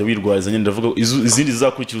uzajya wirwariza. Nyine ndavuga izindi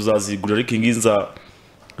zizakurikira uzazigura, ariko ingiza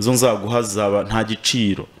zo nzaguha zaba nta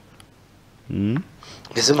giciro.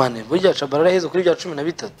 Mbese mane burya Cabarara heze kuri bya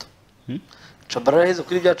 13. Cabarara heze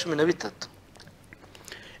kuri bya 13.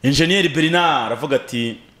 Engineer Bernard aravuga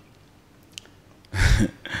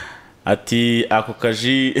ati ako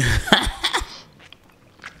kaji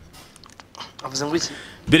avuze ngo iki?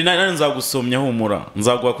 Bernard nani nzagusomya humura,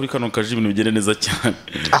 nzaguha kuri kano kaji ibintu bigende neza cyane.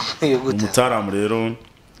 Umutaramu rero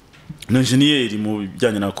ni engineer mu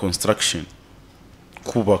bijyanye na construction,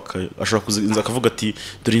 kubaka. Ashobora kuzinza akavuga ati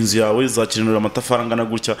dore inzu yawe zakirinura amatafari angana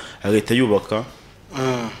gutya, agahita yubaka.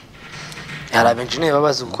 Hari abengineer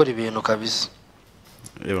babazi gukora ibintu kabisa.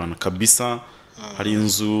 Ebana kabisa. Hari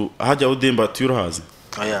inzu hajya udemba tuyurahaze.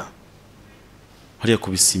 Oya. Hariya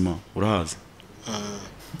kubisima urahaze.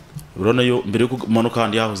 Urona yo mbere yo kumanuka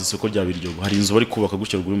handi yahoze isoko rya Biryogo, hari inzu bari kubaka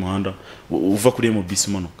gutya ruguru y'umuhanda uva kuri mu bisi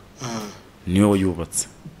manuka. Niwe wayubatse.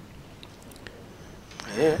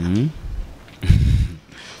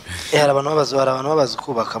 Hari abantu babazi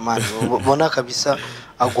kubaka mani. Ubona kabisa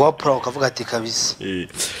aguha pro ukavuga ati kabisa.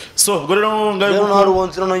 So ubwo rero ngayo no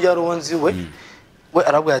harubonzi no njya rubonzi we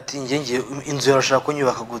arabwa ati ngiye inzu yarashaka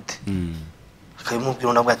kunyubaka gute.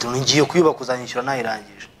 Akabimubwira ndabwa ati ngiye kuyubaka uzanyishyura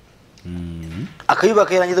nayirangije.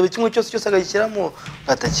 Akayubaka yarangiza buri kimwe cyose agakiramo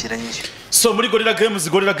atakira nyishyura. So muri Gorilla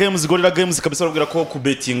Games kabisa barubwira ko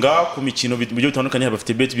kubetinga ku mikino bijyo bitandukanye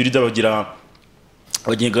bafite bet birida bagira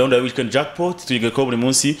abagiye gahunda ya weekend jackpot tuyiga ko buri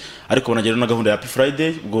munsi, ariko banagera na gahunda ya Happy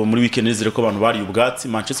Friday. Ubwo muri weekend nizere ko abantu bari ubwatsi.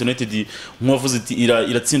 Manchester United nk'uwavuze iti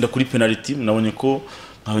iratsinda kuri penalty. Nabonye ko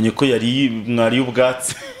yari mwari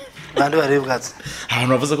ubwatsi. Bandi bari ubwatsi. Abantu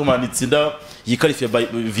bavuze ko Man itsinda yikarifye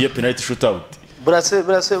via penalty shootout. Brase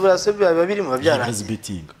babiri mu babyaranze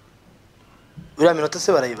betting. Uriya minota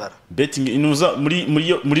se barayibara. Betting inuza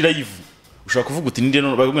muri live. Ushaka kuvuga uti ninde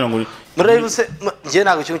none bagumira ngo muri live se ngiye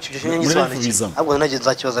nago cyo nyisobanukira. Ahubwo nagiye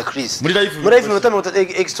nzakibaza Chris. Muri live minota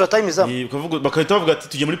extra time izamo. Bakavuga bakahita bavuga ati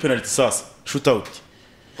tujye muri penalty sasa shootout.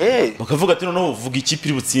 Bakavuga ati noneho vuga ikipe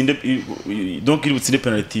iri butsinde, donc iri butsinde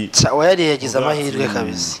penalty. Wayari yagize amahirwe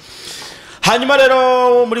kabisa. Hanyuma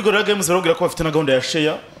rero muri Gorilla Games barabwira ko bafite na gahunda ya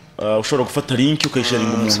share. Ushobora gufata link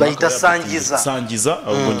ukayisharinga umuntu bayita sangiza.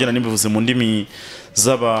 Ubwo ngena nimbivuze mu ndimi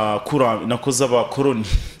z'abakura nako z'abakoroni.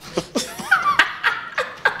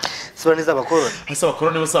 Sibani z'abakoroni. Hasa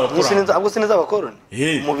abakoroni bose abakoroni. Ahubwo sineza abakoroni.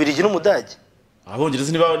 Umubirigi n'umudage.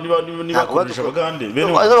 Abongereza niba koronije abagande.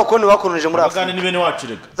 Z'abakoroni bakoronije muri Afrika. Abagande ni bene wacu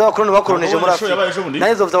rega. Z'abakoroni bakoronije muri Afrika.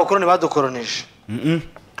 Nahizo z'abakoroni badukoronije.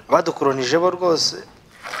 Badukoronije bo rwose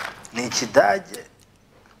ni ikidage.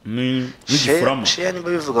 N'igifuramo. Share niba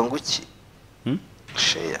bivuga ngo iki?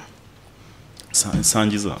 Share.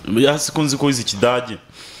 Sangiza. Yasi kunzi ko izi kidage.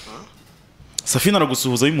 Safina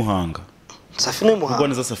aragusuhuza y'Imuhanga. Safina y'Imuhanga. Ubwo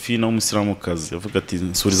neza Safina w'umusiramukazi avuga ati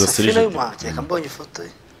nsuriza Serge. Safina y'Imuhanga cyeka mbonye ifoto ye.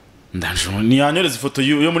 ni yanyoreza ifoto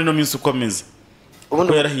yo muri no minsi uko ameze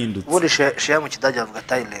uko yarahindutse ubundi share mu kidage avuga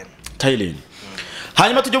Thailand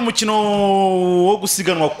hanyuma tujye mu mukino wo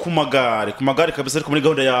gusiganwa ku magare kabisa ariko muri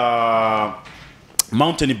gahunda ya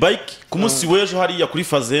mountain bike ku munsi w'ejo hariya kuri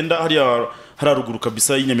Fazenda hariya hararuguru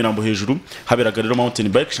kabisa y'inyamirambo hejuru haberaga rero mountain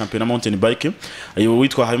bike champion mountain bike ayo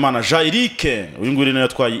witwa Habimana Jean-Eric uyu nguyu rero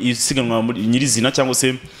yatwaye isiganwa muri nyirizina cyangwa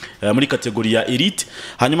se muri kategori ya elite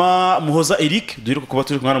hanyuma Muhoza Eric duheruka kuba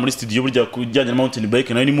turi kumwana muri studio burya kujyanye na mountain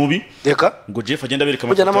bike nayo ni mubi reka ngo Jeff agenda bereka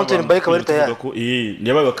na mountain bike bari tayari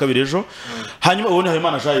yabaye wa kabiri ejo hanyuma ubone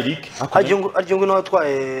Habimana Jean-Eric aryo ngo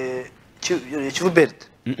watwaye Kivu Belt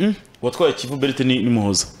watwaye Kivu Belt ni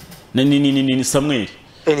Muhoza ni Samuel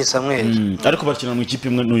ni Samuel ariko bakina mu ikipe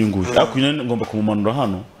imwe n'uyu nguyu ariko ngomba kumumanura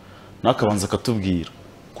hano nakabanza katubwira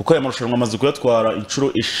kuko aya marushanwa amaze kuyatwara inshuro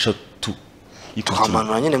 3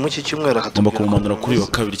 tukamanura nyine mu iki cyumweru akatubwira kumumanura kuri wa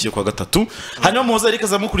kabiri cyo kwa gatatu hanyuma Muhoza Eric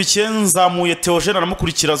azamukurikiye nzamuye Theogene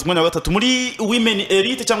aramukurikira zumwanya wa gatatu muri women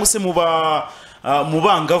elite cyangwa se mu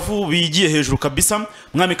bangavu bigiye hejuru kabisa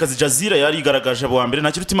mwamikazi Jazira yari igaragaje abo wa mbere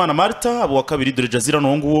Ntakirutimana Martha abo wa kabiri dore Jazira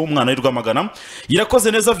no nguwo umwana w'Irwamagana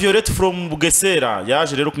irakoze neza Violette from Bugesera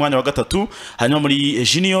yaje rero ku mwanya wa gatatu hanyuma muri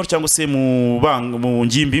junior cyangwa se mu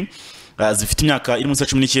ngimbi zifite imyaka iri munsi ya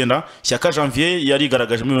 19 Shyaka Janvier yari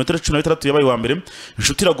igaragaje mu 16 yabaye wa mbere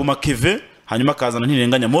inshuti iraguma Keve hanyuma kazana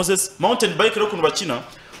ntirenganya Moses mountain bike rero kuntu bakina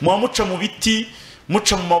muca mu biti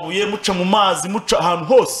muca mu mabuye muca mu mazi muca ahantu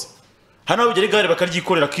hose hano bigere gare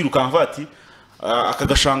bakaryikorera kirukanva ati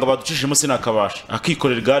akagashanga baducishijemo se nakabasha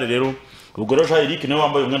akikorera gare rero ubwo rero Jean-Eric niwe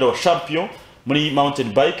wambaye umwenda wa champion muri mountain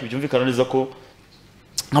bike byumvikana neza ko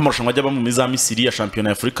nk'amarushanwa ajya mu miza Misiri ya champion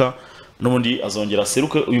ya Afrika n'ubundi azongera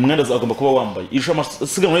seruke uyu mwenda agomba kuba wambaye irusha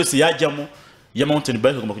amasiganwa yose yajyamo ya mountain bike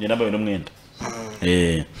agomba kugenda yambaye n'umwenda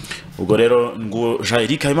ubwo rero ngo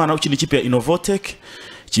Jean-Eric Habimana ukina ikipe ya Innovatech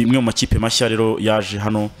kimwe mu makipe mashya rero yaje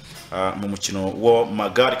hano mu mukino wo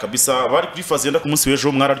magari kabisa bari kuri Fazenda ku munsi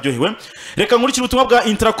w'ejo mwararyohewe reka nkurikira ubutumwa bwa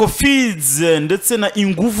Intracofids ndetse na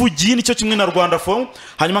inguvu gini cyo kimwe na Rwanda Form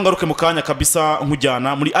hanyuma ngaruke mu kanya kabisa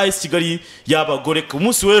nkujyana muri AS Kigali y'abagore ku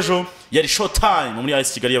munsi w'ejo yari short time muri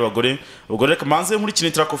AS Kigali y'abagore ubwo reka manze muri kino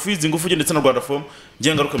Intracofids inguvu gini ndetse na Rwanda Form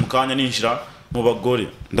ngiye ngaruke mu kanya ninjira mu bagore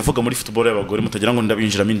ndavuga muri football y'abagore mutagira ngo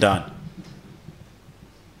ndabinjiramo indani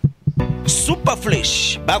Super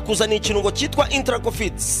Fresh bakuzaniye ikirungo cyitwa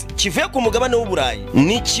Intracofids kivuye ku mugabane w'Uburayi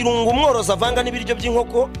ni ikirungo umworozi avanga n'ibiryo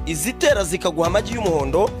by'inkoko izitera zikaguha amagi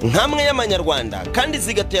y'umuhondo nkamwe y'amanyarwanda kandi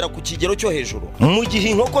zigatera ku kigero cyo hejuru mu gihe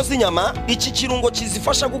inkoko z'inyama iki kirungo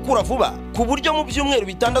kizifasha gukura vuba ku buryo mu byumweru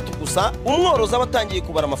 6 gusa umworozi abatangiye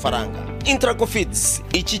kubara amafaranga Intracofids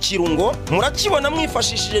iki kirungo murakibona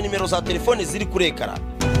mwifashishije nimero za telefone ziri kuri ekara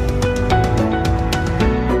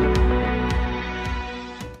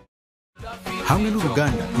hamwe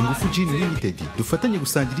n'uruganda Ingufu Gin Limited dufatanye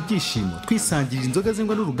gusangira ibyishimo twisangirira inzoga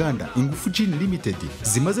zengwa n'uruganda Ingufu Gin Limited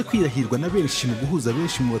zimaze kwirahirwa na benshi mu guhuza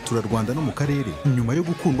benshi mu batura Rwanda no mu karere nyuma yo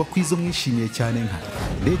gukundwa kwizo mwishimiye cyane nka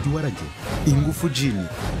Lady Warage Ingufu Gin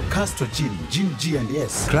Castro Gin Gin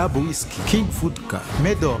G&S Club Whisky King Foodka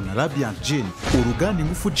Medon Radiant Gin uruganda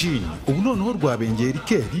Ingufu Gin ubu noneho rwabengeye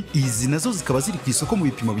rikeri izi nazo zikaba ziri ku isoko mu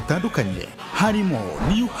bipimo bitandukanye harimo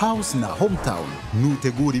New House na Hometown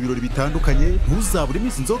nutegura ibirori bitandukanye ntuzabure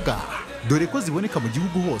iminsi inzoga dore ko ziboneka mu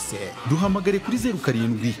gihugu hose duhamagare kuri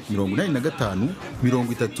 0785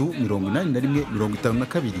 30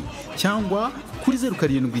 81 cyangwa kuri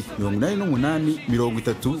 0788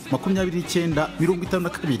 30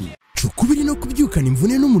 29 cukubiri no kubyukana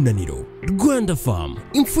imvune n'umunaniro Rwanda Farm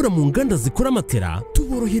imfura mu nganda zikora matera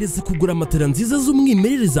tuborohereza kugura matera nziza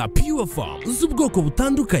z'umwimerere za Pure Farm z'ubwoko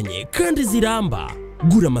butandukanye kandi ziramba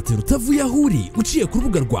gura matera utavuye aho uri uciye ku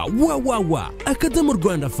rubuga rwa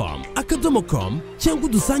www.rwandafarm.com cyangwa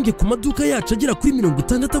udusange ku maduka yacu agera kuri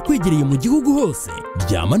 60 akwegereye mu gihugu hose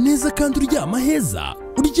ryama neza kandi uryama heza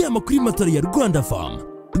uryama kuri matera ya Rwanda Farm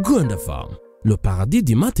le paradis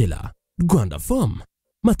du matelas Rwanda Farm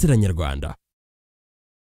matera nyarwanda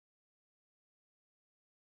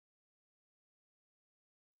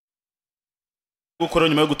gukora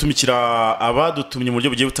nyuma yo gutumikira abadutumye mu buryo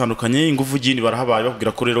bugiye butandukanye ingufu gini barahabaye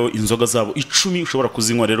bakubwira ko rero inzoga zabo 10 ushobora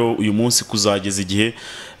kuzinywa rero uyu munsi kuzageza igihe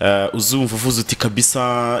uzumva uvuze uti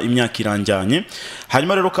kabisa imyaka iranjyanye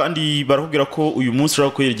hanyuma rero kandi barakubwira ko uyu munsi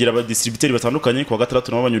ushobora kwegera aba distributeri batandukanye kwa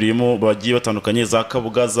gatandatu nabo banyuriyemo bagiye batandukanye za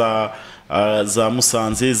Kabuga za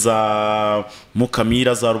Musanze za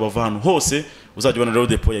Mukamira za Rubavu hano hose uzajya ubona rero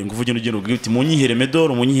depo ya ingufu ugenda ubwira uti munyihere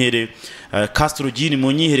Medor munyihere Castro Gin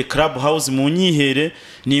munyihere Club House munyihere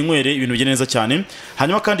n'inywere ibintu bigenda neza cyane.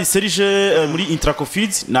 Hanyuma kandi Serge muri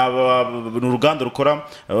Intracofids n'uruganda rukora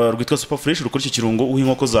rwitwa Super Fresh rukora icyo kirungo uha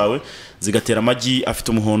inkoko zawe zigatera amagi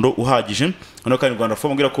afite umuhondo uhagije. Hano kandi Rwanda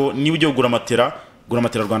Farm ngira ko niba ugiye kugura matera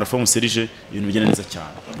Rwanda Farm Serge ibintu bigenda neza cyane.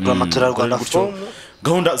 Gura matera Rwanda Farm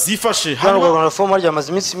gahunda zifashe hano Rwanda Farm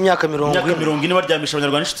ryamaze iminsi imyaka 40 baryamisha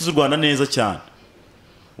abanyarwanda inshuti z'u Rwanda neza cyane.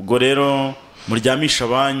 Ubwo rero muryamisha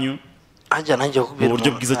abanyu ajya nanjye kubwira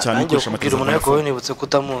uburyo bwiza cyane ukoresha amateka. Umuntu ariko we nibutse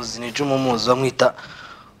kutamuzi ni Juma muzi bamwita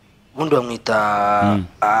bundi bamwita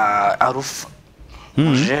Arufa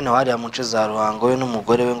Jeune wari yamuce za Ruhango we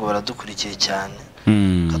n'umugore we ngo baradukurikiye cyane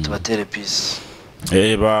katubatere peace.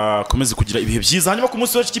 Bakomeze kugira ibihe byiza. Hanyuma ku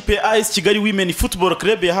munsi w'ikipe AS Kigali Women Football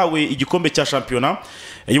Club yahawe igikombe cya shampiyona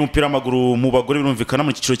y'umupira w'amaguru mu bagore birumvikana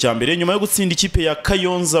mu cyiciro cya mbere nyuma yo gutsinda ikipe ya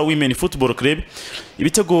Kayonza Women Football Club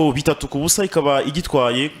ibitego 3-0 ikaba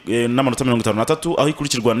igitwaye n'amanota 53 aho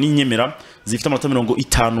ikurikirwa n'inyemera zifite amanota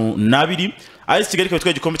 52. AS Kigali ikaba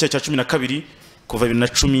itwaye igikombe cya 12 kuva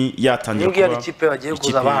 2010 yatangira kuba iyo ikipe bagiye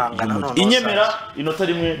kuza bahangana none inyemera inota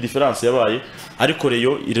rimwe difference yabaye ariko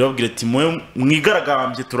reyo irababwira ati mwe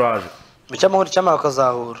mwigaragambye turaje mu cyamahoro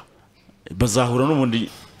bakazahura bazahura n'ubundi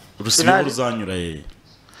rusibo ruzanyura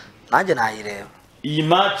nanjye nayireba iyi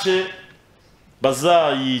match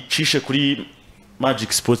bazayicishe kuri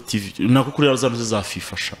Magic Sport TV nako kuri yazanuze za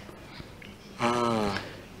FIFA sha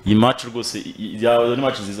iyi match rwose ya ni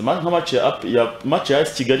match nziza nka match ya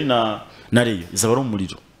AS Kigali na Rayon izaba ari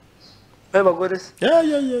umuriro bagore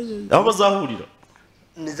aho bazahurira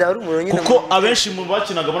nizaba ari umuriro nyine kuko abenshi mu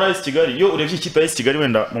bakinaga muri AS Kigali iyo urebye ikipe ya AS Kigali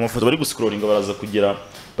wenda mu mafoto bari guscrollinga baraza kugera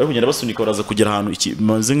bari kugenda basunika baraza kugera ahantu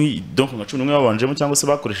maze nki donc nka 11 babanjemo cyangwa se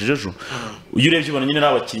bakoresheje ejo iyo urebye ubona nyine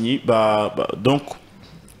n'abakinyi donc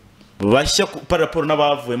bashya par rapport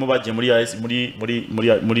n'abavuyemo bagiye muri AS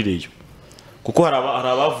muri Rayon kuko hari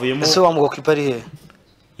abavuyemo ese wa mugokipa ari he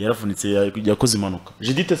yaravunitse yakoze impanuka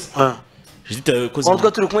Judith yakoze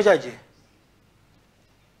impanuka turi kumwe cyagiye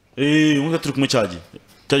umwe turi kumwe cyagiye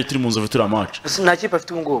turi mu nzove turi match ese nta kipe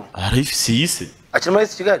afite ubungubu arifisi yise akina muri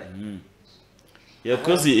Kigali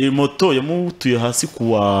yakoze moto yamutuye hasi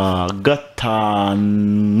kuwa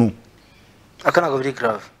 5 akanago biri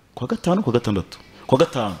grave kuwa 5 kuwa 6 kuwa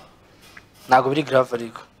 5 nago biri grave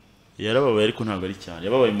ariko yarababaye ariko ntago ari cyane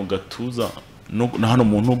yababaye mu gatuza na hano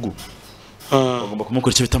mu ntugu bagomba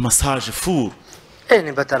kumukora icyo bita massage full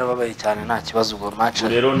nimba atarababaye cyane nta kibazo ubwo match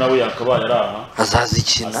rero nawe yakabaye araha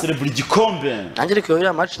azazikina celebrate igikombe nanjye ariko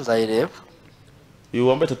iyo match nzayireba uyu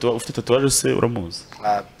wambaye ufite tatuwaje se uramuzi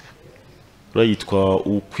urayitwa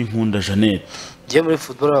ukwinkunda Jeannette giye muri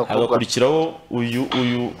football abakobwa agakurikiraho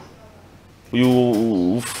uyu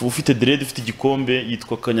ufite dread ufite igikombe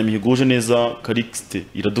yitwa Kanyamihiguje neza Calixte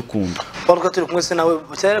iradukunda Paul turi kumwe se nawe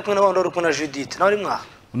cyane kumwe n'abandi uri kuna Judith nawe uri mwaha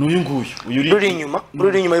n'uyu nguyu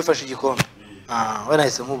uri inyuma yifashe igikombe we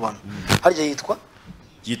nahise mubona harya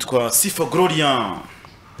yitwa Sifa Gloria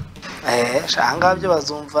shanga byo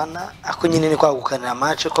bazumvana ako nyine ni kwagukanira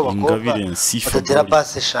match ko bakobwa batatera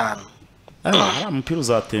passe 5 umupira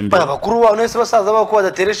uzatembera abakuru bawo nese basaza bako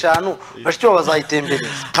badatere 5 bashiki bazayitembereza.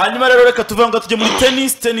 Hanyuma rero reka tuvuga tujye muri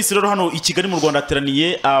tennis rero hano i Kigali mu Rwanda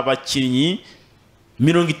ateraniye abakinyi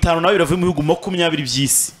 52 bavuye mu bihugu 20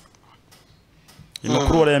 by'isi.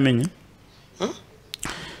 Amakuru warayamenye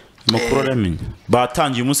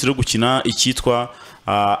batangiye umunsi rero gukina icyitwa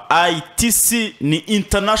ITC ni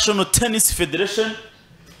International Tennis Federation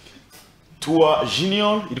Tour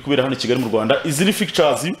Junior iri kubera hano i Kigali mu Rwanda. Izi ni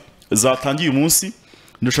fixtures zatangiye umunsi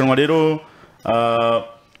ndushanwa rero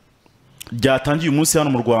ryatangiye umunsi hano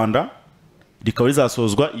mu Rwanda rikaba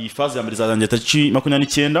rizasozwa iyi phase ya mbere zatangiye tariki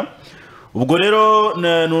 29. Ubwo rero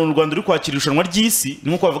n'u Rwanda ruri kwakira irushanwa ry'isi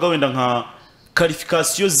ni nko bavuga wenda nka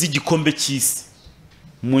qualification z'igikombe cy'isi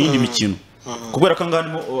mu yindi mikino kubera ko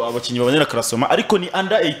ngani abakinyi babonera karasoma ariko ni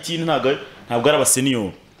under 18 ntabwo ari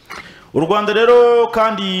abasenior. U Rwanda rero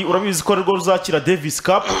kandi urabizi ko rwo ruzakira Davis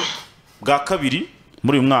Cup bwa kabiri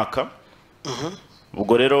muri uyu mwaka.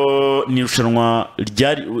 Ubwo rero ni irushanwa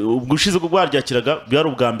ryari ubushize bwo ryaryakiraga byari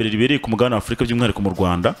ubwa mbere ribereye ku mugabane wa Afurika by'umwihariko mu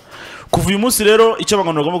Rwanda. Kuva uyu munsi rero icyo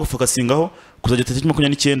abantu bagomba gufokasingaho kuzajya tariki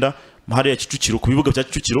 29 hariya Kicukiro ku bibuga bya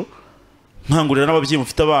Kicukiro. Nkangurira n'ababyeyi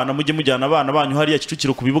mufite abana mujye mujyana abana banyu hariya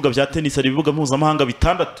Kicukiro ku bibuga bya tennis ari bibuga mpuzamahanga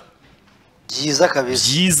bitandatu byiza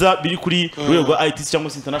kabisa byiza biri kuri rwego rwa ITC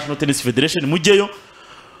cyangwa International Tennis Federation. Mujyeyo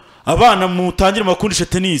abana mutangire makundisha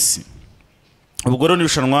tennis. Ubwo rero ni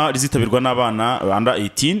irushanwa rizitabirwa n'abana under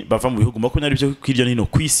 18 bava mu bihugu 20 byo kwirya hino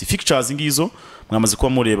ku isi. Fixtures ngizo mwamaze kuba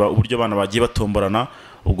mureba uburyo abana bagiye batomborana.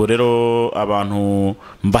 Ubwo rero abantu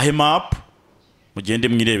mbahe map mugende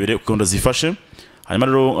mwirebere uko gahunda zifashe. Hanyuma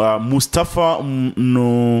rero Mustafa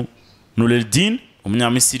Nureddin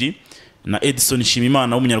umunyamisiri na Edison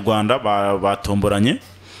Shimimana w'umunyarwanda batomboranye.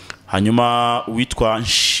 Hanyuma witwa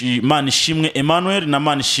Manishimwe Emmanuel na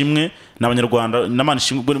Manishimwe n'abanyarwanda na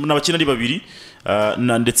Manishimwe n'abakina ari babiri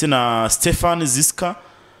ndetse na Stefan Ziska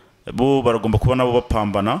bo baragomba kuba nabo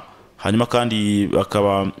bapambana. Hanyuma kandi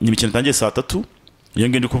akaba n'imikino itangiye saa 3 iyo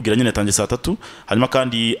ngende kubwira nyine yatangiye saa 3. Hanyuma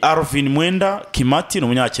kandi Arvin Mwenda Kimati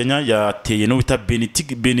n'umunyakenya yateye no bita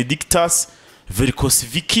Benedictus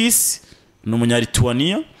Verkosvikis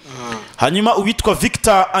n'umunyarituania. Hanyuma uwitwa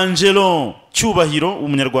Victor Angelo Cyubahiro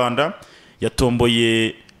umunyarwanda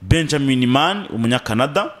yatomboye Benjamin Man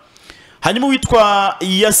umunyakanada. Hanyuma uwitwa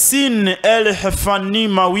Yasin El Hafani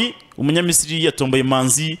Mawi umunyamisiri yatomboye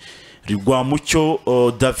Manzi Rwamucyo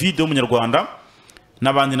David umunyarwanda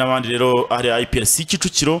n'abandi rero ari IPRC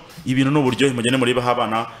Kicukiro. Ibintu n'uburyo mugene mureba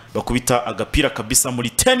habana bakubita agapira kabisa muri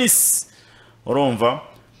tennis. Urumva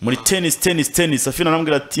muri tennis Afina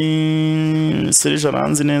namubwira ati Serge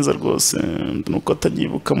aranzi neza rwose nuko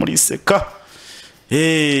atagibuka muri seka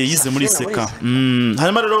yize muri seka.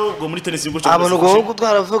 Hanyuma rero ubwo muri tennis y'ubwo abantu ngo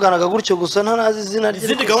twaravuganaga gutyo gusa ntanazi izina rye.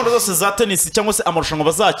 Izindi gahunda zose za tennis cyangwa se amarushanwa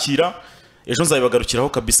bazakira ejo nzabibagarukiraho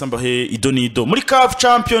kabisa mbahe idonido muri CAF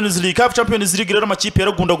Champions League rero amakipe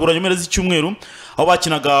yaragundaguranye mu mpera z'icyumweru aho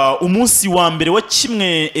bakinaga umunsi wa mbere wa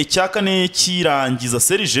kimwe cya kane kirangiza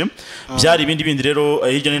Serge. Byari ibindi rero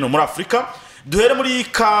hirya no hino muri Afrika. Duhere muri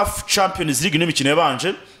CAF Champions League n'imikino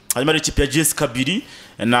yabanje. Hanyuma ikipe ya GS Kabiri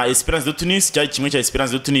na Esperance de Tunis cyari kimwe cya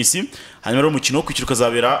Esperance de Tunis. Hanyuma umukino wo kwikiruka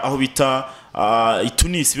zabera aho bita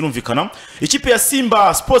Tunis birumvikana. Ikipe ya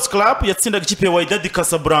Simba Sports Club yatsindaga ikipe ya Wydad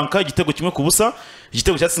Casablanca igitego kimwe ku busa.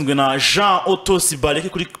 Igitego cyatsinzwe na Jean Otto Sibaleke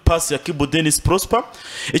kuri pass ya Kibo Dennis Prosper.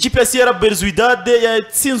 Ikipe ya Sierra Belouizdad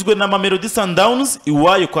yatsinzwe na Mamelodi Sundowns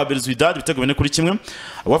iwayo kwa Belouizdad ibitego bine kuri kimwe.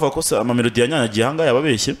 Wavuga ko Mamelodi yanyanyagiye hanga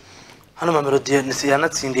yababeshye. Hano Mamelodi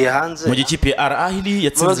yanatsindiye hanze. Mu gihe ikipe ya Al Ahly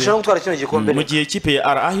yatsinze mu gihe ikipe ya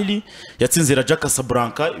Al Ahly yatsinze Raja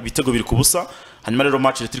Casablanca ibitego biri ku busa. Hanyuma rero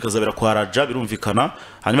match electric azabera kwa Raja birumvikana.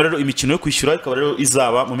 Hanyuma rero imikino yo kwishyura ikaba rero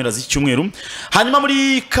izaba mu mpera z'icyumweru. Hanyuma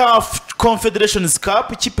muri CAF Confederations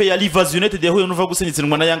Cup ikipe ya Rivers United yahuye n'uva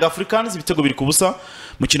gusenyitsinwa na Young Africans ibitego biri ku busa.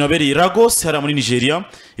 Mukino wabereye Lagos hari muri Nigeria.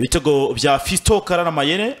 Ibitego bya Fisto Karara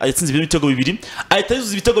Mayere ayatsinze ibitego bibiri. Ahita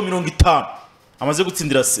yuzuza ibitego 50. Amaze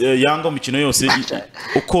gutsindira Yanga mu mikino yose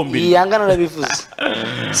ukombira. Yanga narabivuze.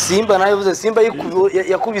 Simba nabivuze Simba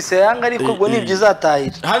yakubise Yanga ariko ubwo nibyo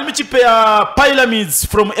izatahira. Harimo ikipe ya Pyramids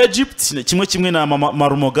from Egypt kimwe na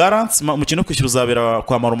Marumo Gallants mukino kwishyura uzabera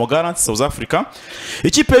kwa Marumo Gallants South Africa.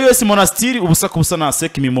 Ikipe ya US Monastir ubusa ku busa na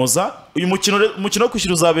Sek Mimosa. Uyu mukino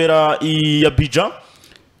kwishyura uzabera i Abidjan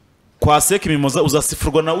kwa Sek Mimosa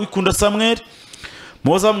uzasifurwa na Wikunda Samuel.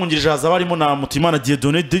 Moza mwungirije hazaba harimo na Mutimana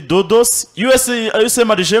Dieudonné Dodos. USA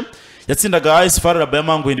Marije yatsindaga AS FAR Rabat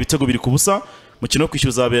Mangwende ibitego biri ku busa. Mukino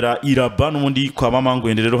kwishyuza zabera Iraba n'ubundi kwa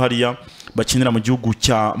Mangwende rero hariya bakinira mu gihugu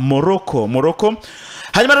cya Morocco.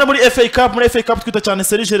 Hanyuma muri FA Cup twita cyane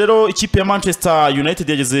Serge rero ikipe ya Manchester United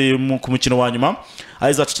yageze ku mukino wa nyuma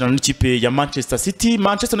ayizacikana n'ikipe ya Manchester City.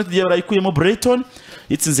 Manchester United yarayikuyemo Brighton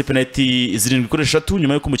itsinze penalty 7-3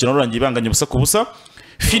 nyuma yo kumukino urangiye banganye busa ku busa.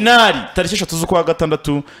 Finali tariki 3 z'ukwa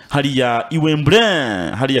gatandatu hariya i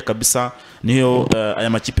Wembley hariya kabisa niyo aya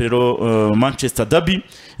makipe rero Manchester Derby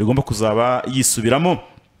igomba kuzaba yisubiramo.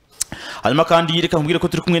 Hanyuma kandi reka nkubwire ko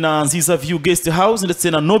turi kumwe na Nziza View Guest House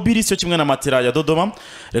ndetse na Nobilis cyo kimwe na Matera ya Dodoma.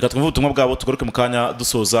 Reka twumve ubutumwa bwabo tugaruke mu kanya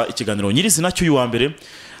dusoza ikiganiro nyirizina cyo uwa mbere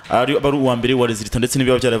ari uwa mbere wa resultat ndetse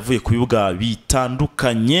n'ibiba byaravuye ku bibuga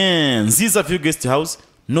bitandukanye. Nziza View Guest House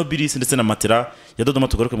Nobilis ndetse na Matera ya Dodoma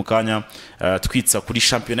tugaruke mu kanya twitsa kuri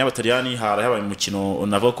championnat y'Abataliyani habaye umukino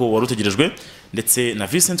navuga ko wari utegerejwe ndetse na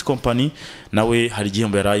Vincent Company nawe hari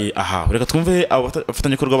igihembo yaraye aha. Reka twumve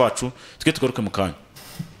abafatanyabikorwa bacu tugaruke mu kanya.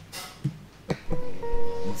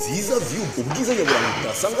 Nziza View ubwiza nyaburanga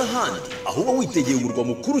utasanga ahandi aho witegeye umurwa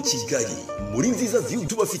mukuru Kigali. Muri Nziza View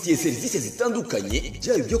tubafitiye serivisi zitandukanye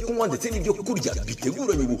byaba ibyo kunywa ndetse n'ibyo kurya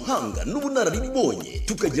biteguranye ubuhanga n'ubunararibonye,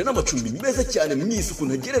 tukagira n'amacumbi meza cyane mu isuku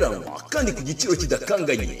ntagereranywa kandi ku giciro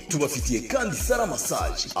kidakanganye. Tubafitiye kandi sala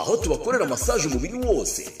massage aho tubakorera massage umubiri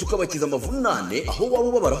wose, tukabakiza amavunane aho waba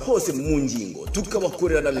ubabara hose mu ngingo,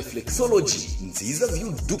 tukabakorera na reflexology. Nziza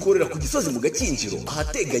View dukorera ku Gisozi mu Gakinjiro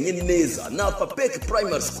ahateganye neza na Papek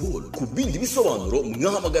Primary School. Ku bindi bisobanuro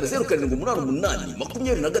mwahamagara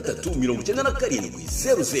 0788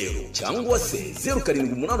 23 cyangwa se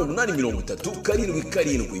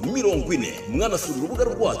 0788 mwanasura urubuga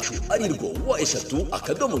rwacu arirwo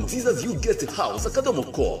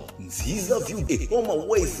wa#nzizaviewguesthouse.com. Nziza View, a home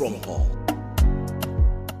away from home.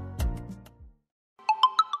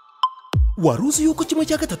 wari uzi yuko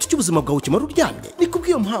 1/3 cy'ubuzima bwawe kimara uryamye? Ni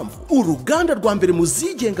kubw'iyo mpamvu uruganda rwa mbere mu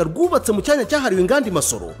zigenga rwubatse mu cyanya cyahariwe inganda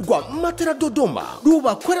Masoro rwa Matera Dodoma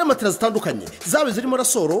rubakorera matera zitandukanye zabe zirimo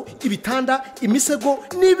rasoro, ibitanda, imisego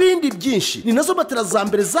n'ibindi byinshi. Ni nazo matera za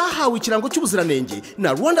mbere zahawe ikirango cy'ubuziranenge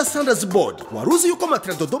na Rwanda Standards Board. Wari uzi yuko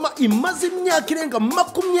Matera Dodoma imaze imyaka irenga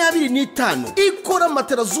 25 ikora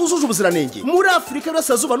matera zujuje ubuziranenge muri Afurika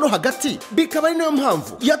y'Iburasirazuba no hagati? Bikaba ari nayo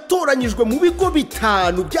mpamvu yatoranyijwe mu bigo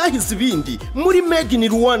 5 byahize ibindi muri Made in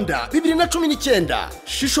Rwanda 2019.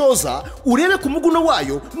 Shishoza urebe ku muguno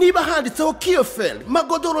wayo niba handitseho KFL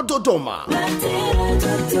Magodoro Dodoma.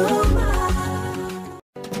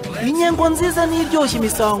 Inyengo nziza n'iryoshye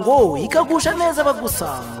imisango ikagusha neza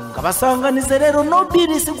bagusanga. Abasanganize rero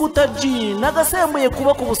Nobilis Gutaji nagasembuye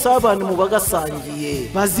kuba ku busabane mu bagasangiye.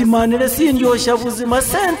 Bazimanire sindyoshya buzima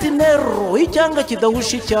Sentinero icyanga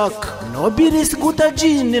kidahusha icyaka. Nobilis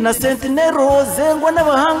Gutaji na Sentinero zengwa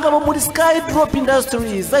n'abahanga bo muri Sky Drop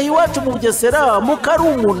Industries ahiwacu mu Bugesera mu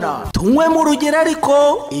Karumuna. Tunywe mu rugero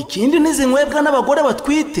ariko ikindi nizinywebwa n'abagore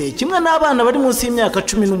batwite kimwe n'abana bari munsi y'imyaka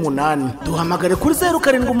 18. Duhamagare kuri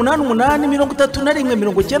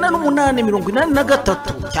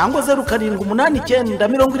 0788919883 cyangwa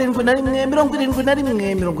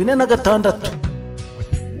 0789717146.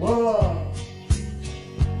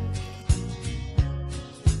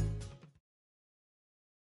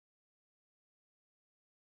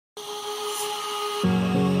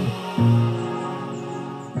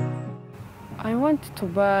 I want to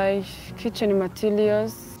buy kitchen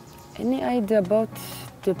materials. Any idea about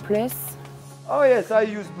the place? Oh yes, I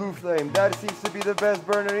use Blue Flame. That seems to be the best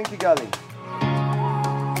burner in Kigali.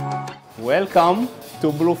 Welcome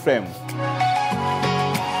to Blue Flame.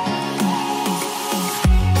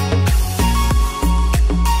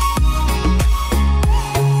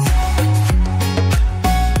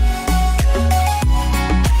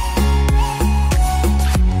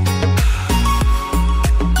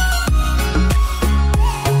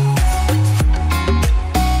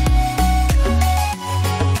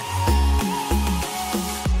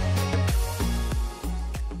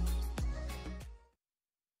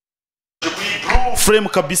 Frame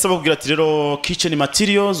kabisa bakubwira ati rero kitchen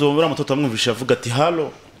materials uwo mutota mwumvisha avuga ati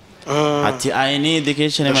hello ati I need the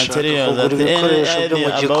kitchen materials about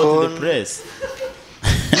the press.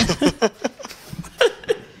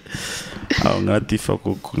 Aho ngatifa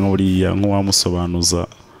kuko nkuriya nk'uwamusobanuza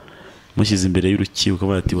mushyize imbere y'urukiko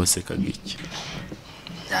ukaba ati wasekaga iki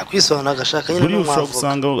yakwisobanura agashaka nyine n'umwavuga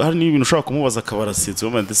usanga hari n'ibintu ushobora kumubaza akabarasetse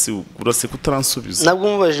wumva ndetse uraseka utaransubiza nabwo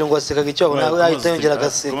umubajije ngo wasekaga icyo abona ahita yongera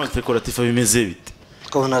agaseka comment decoratif bimeze bite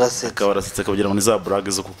ukabona araseka akabarasetse akagira ngo ni za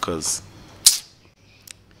blague zo ku kazi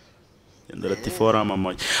Ndaratif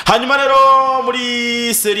waramamaye. Hanyuma rero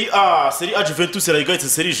muri Serie A Juventus yarayigayitse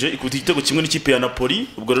Serie G ikubita igitego kimwe n'ikipe ya Napoli.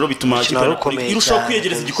 Ubwo rero bituma ikipe ya Napoli irushaho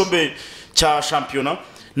kwiyegereza igikombe cya championnat.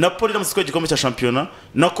 Napoli iramutse kwa igikombe cya championnat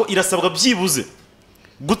nako irasabwa byibuze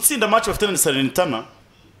gutsinda match bafite na Salernitana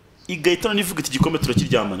igahitana nivuga iki gikombe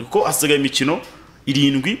turakiryamana kuko hasigaye imikino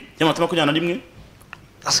 7 y'amatama 21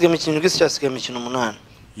 hasigaye imikino 7 cyasigaye imikino 8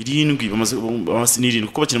 7 bamaze ni 7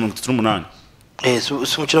 kuko bakina 38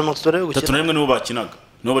 umukino mu tutore gukina 31 nibo bakinaga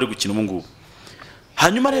nibo bari gukina ubu ngubu.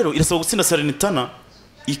 Hanyuma rero irasaba gutsinda Salernitana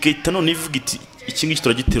igahitana nivuga iki ngiki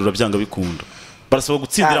turagiterura byanga bikunda. Barasaba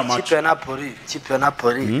gutsindira match. Ikipe ya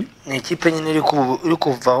Napoli ni ikipe nyine iri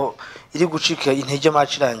kuvaho iri gucika intege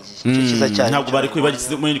match irangiye cyo kiza cyane ntabwo bari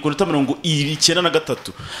kwibagize mu minota 93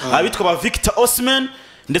 abitwa ba Victor Osimhen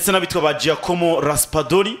ndetse n'abitwa ba Giacomo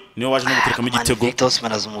Raspadori niwe waje no gutereka mu gitego. Victor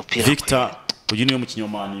Osimhen azumupira Victor uyu niwe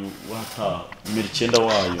mukinyomani wata 9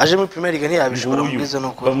 wayo aje muri Premier League ntiyabishobora mubwize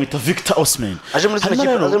no ko bamwita Victor Osimhen aje muri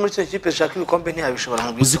cyo kipe shaka ibikombe ntiyabishobora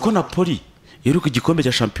mubwize uziko Napoli yeruka igikombe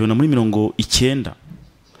cya championnat muri 90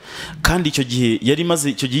 kandi icyo gihe yari maze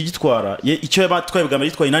icyo gihe gitwara icyo yabatwaye bwa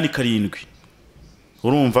mbere gitwaye 8-7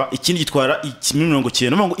 urumva ikindi gitwara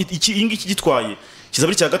 90 iki ingiki gitwaye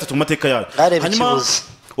kizabiri cya gatatu mu mateka yayo. Hanyuma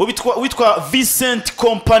witwa Vincent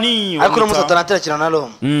Company akora musatana kira na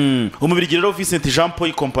Roma umubiri rero Vincent Jean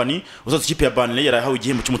Paul Company uzaza ikipe ya Burnley yarahawe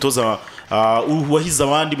igihembo cy'umutoza wahize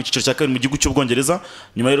abandi mu ciciro cya kabiri mu gihugu cy'Ubwongereza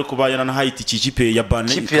nyuma rero kuba yana Haiti ikipe ya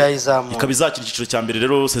Burnley ikabizakira igiciro cya mbere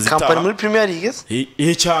rero sezita Company muri Premier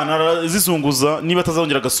League cyane zizunguza niba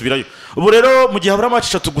atazongera gasubirayo. Ubu rero mu gihe habura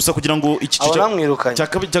match 3 gusa kugira ngo igiciro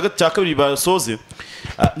cya kabiri basoze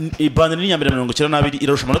Burnley ni nyambere 92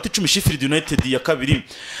 irarusha amanota 10 Sheffield United ya kabiri.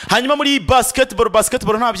 Hanyuma muri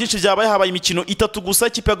basketball nta byinshi byabaye habaye imikino 3 gusa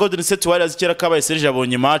ikipe ya Golden State Warriors kera kabaye Serge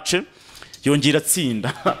abonye match yongera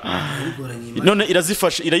tsinda none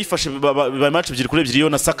irayifashe ba match 2-2 yo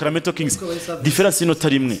na Sacramento Kings difference inota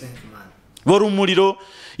rimwe bora umuriro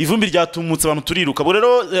ivumbi ryatumutse abantu turiruka bo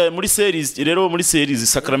rero muri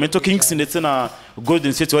series Sacramento Kings ndetse na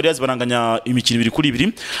Golden State Warriors baranganya imikino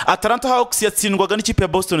 2-2. Atlanta Hawks yatsindwaga n'ikipe ya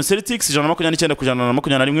Boston Celtics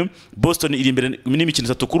 129-121. Boston iri imbere n'imikino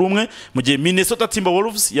 3-1 mu gihe Minnesota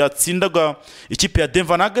Timberwolves yatsindaga ikipe ya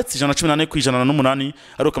Denver Nuggets 118-108.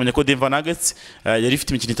 Ariko kamenya ko Denver Nuggets yari ifite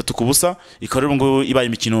imikino 3-0 ikarero ngo ibaye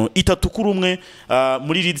imikino 3-1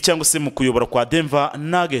 muri lead cyangwa se mu kuyobora kwa Denver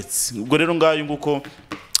Nuggets. Ubwo rero ngayo nguko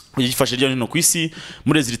yifashe ryo hino kwisi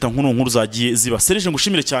muri zirita nkuru zagiye ziba. Serije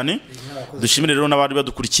ngushimire cyane, dushimire rero n'abari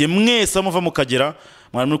badukurikiye mwese amuva mu Kagera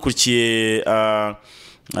mwari mukurikiye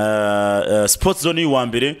Sports Zone y'uwa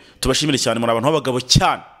mbere. Tubashimire cyane, muri abantu b'abagabo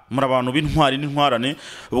cyane, muri abantu b'intwari n'intwarane.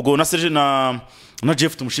 Ubwo na Serije na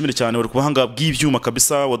Jeff tumushimire cyane, bari kubahanga bw'ibyuma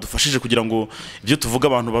kabisa, wadufashije kugira ngo ibyo tuvuga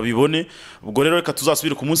abantu babibone. Ubwo rero reka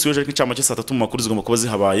tuzasubire ku munsi w'ejo nk'icama cya 3 mu makuru zigomba kuba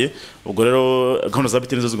zihabaye. Ubwo rero gahunda za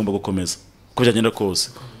BTN zo zigomba gukomeza ko byagenda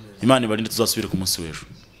kose. Imana ibarinde, tuzasubire ku munsi w'ejo.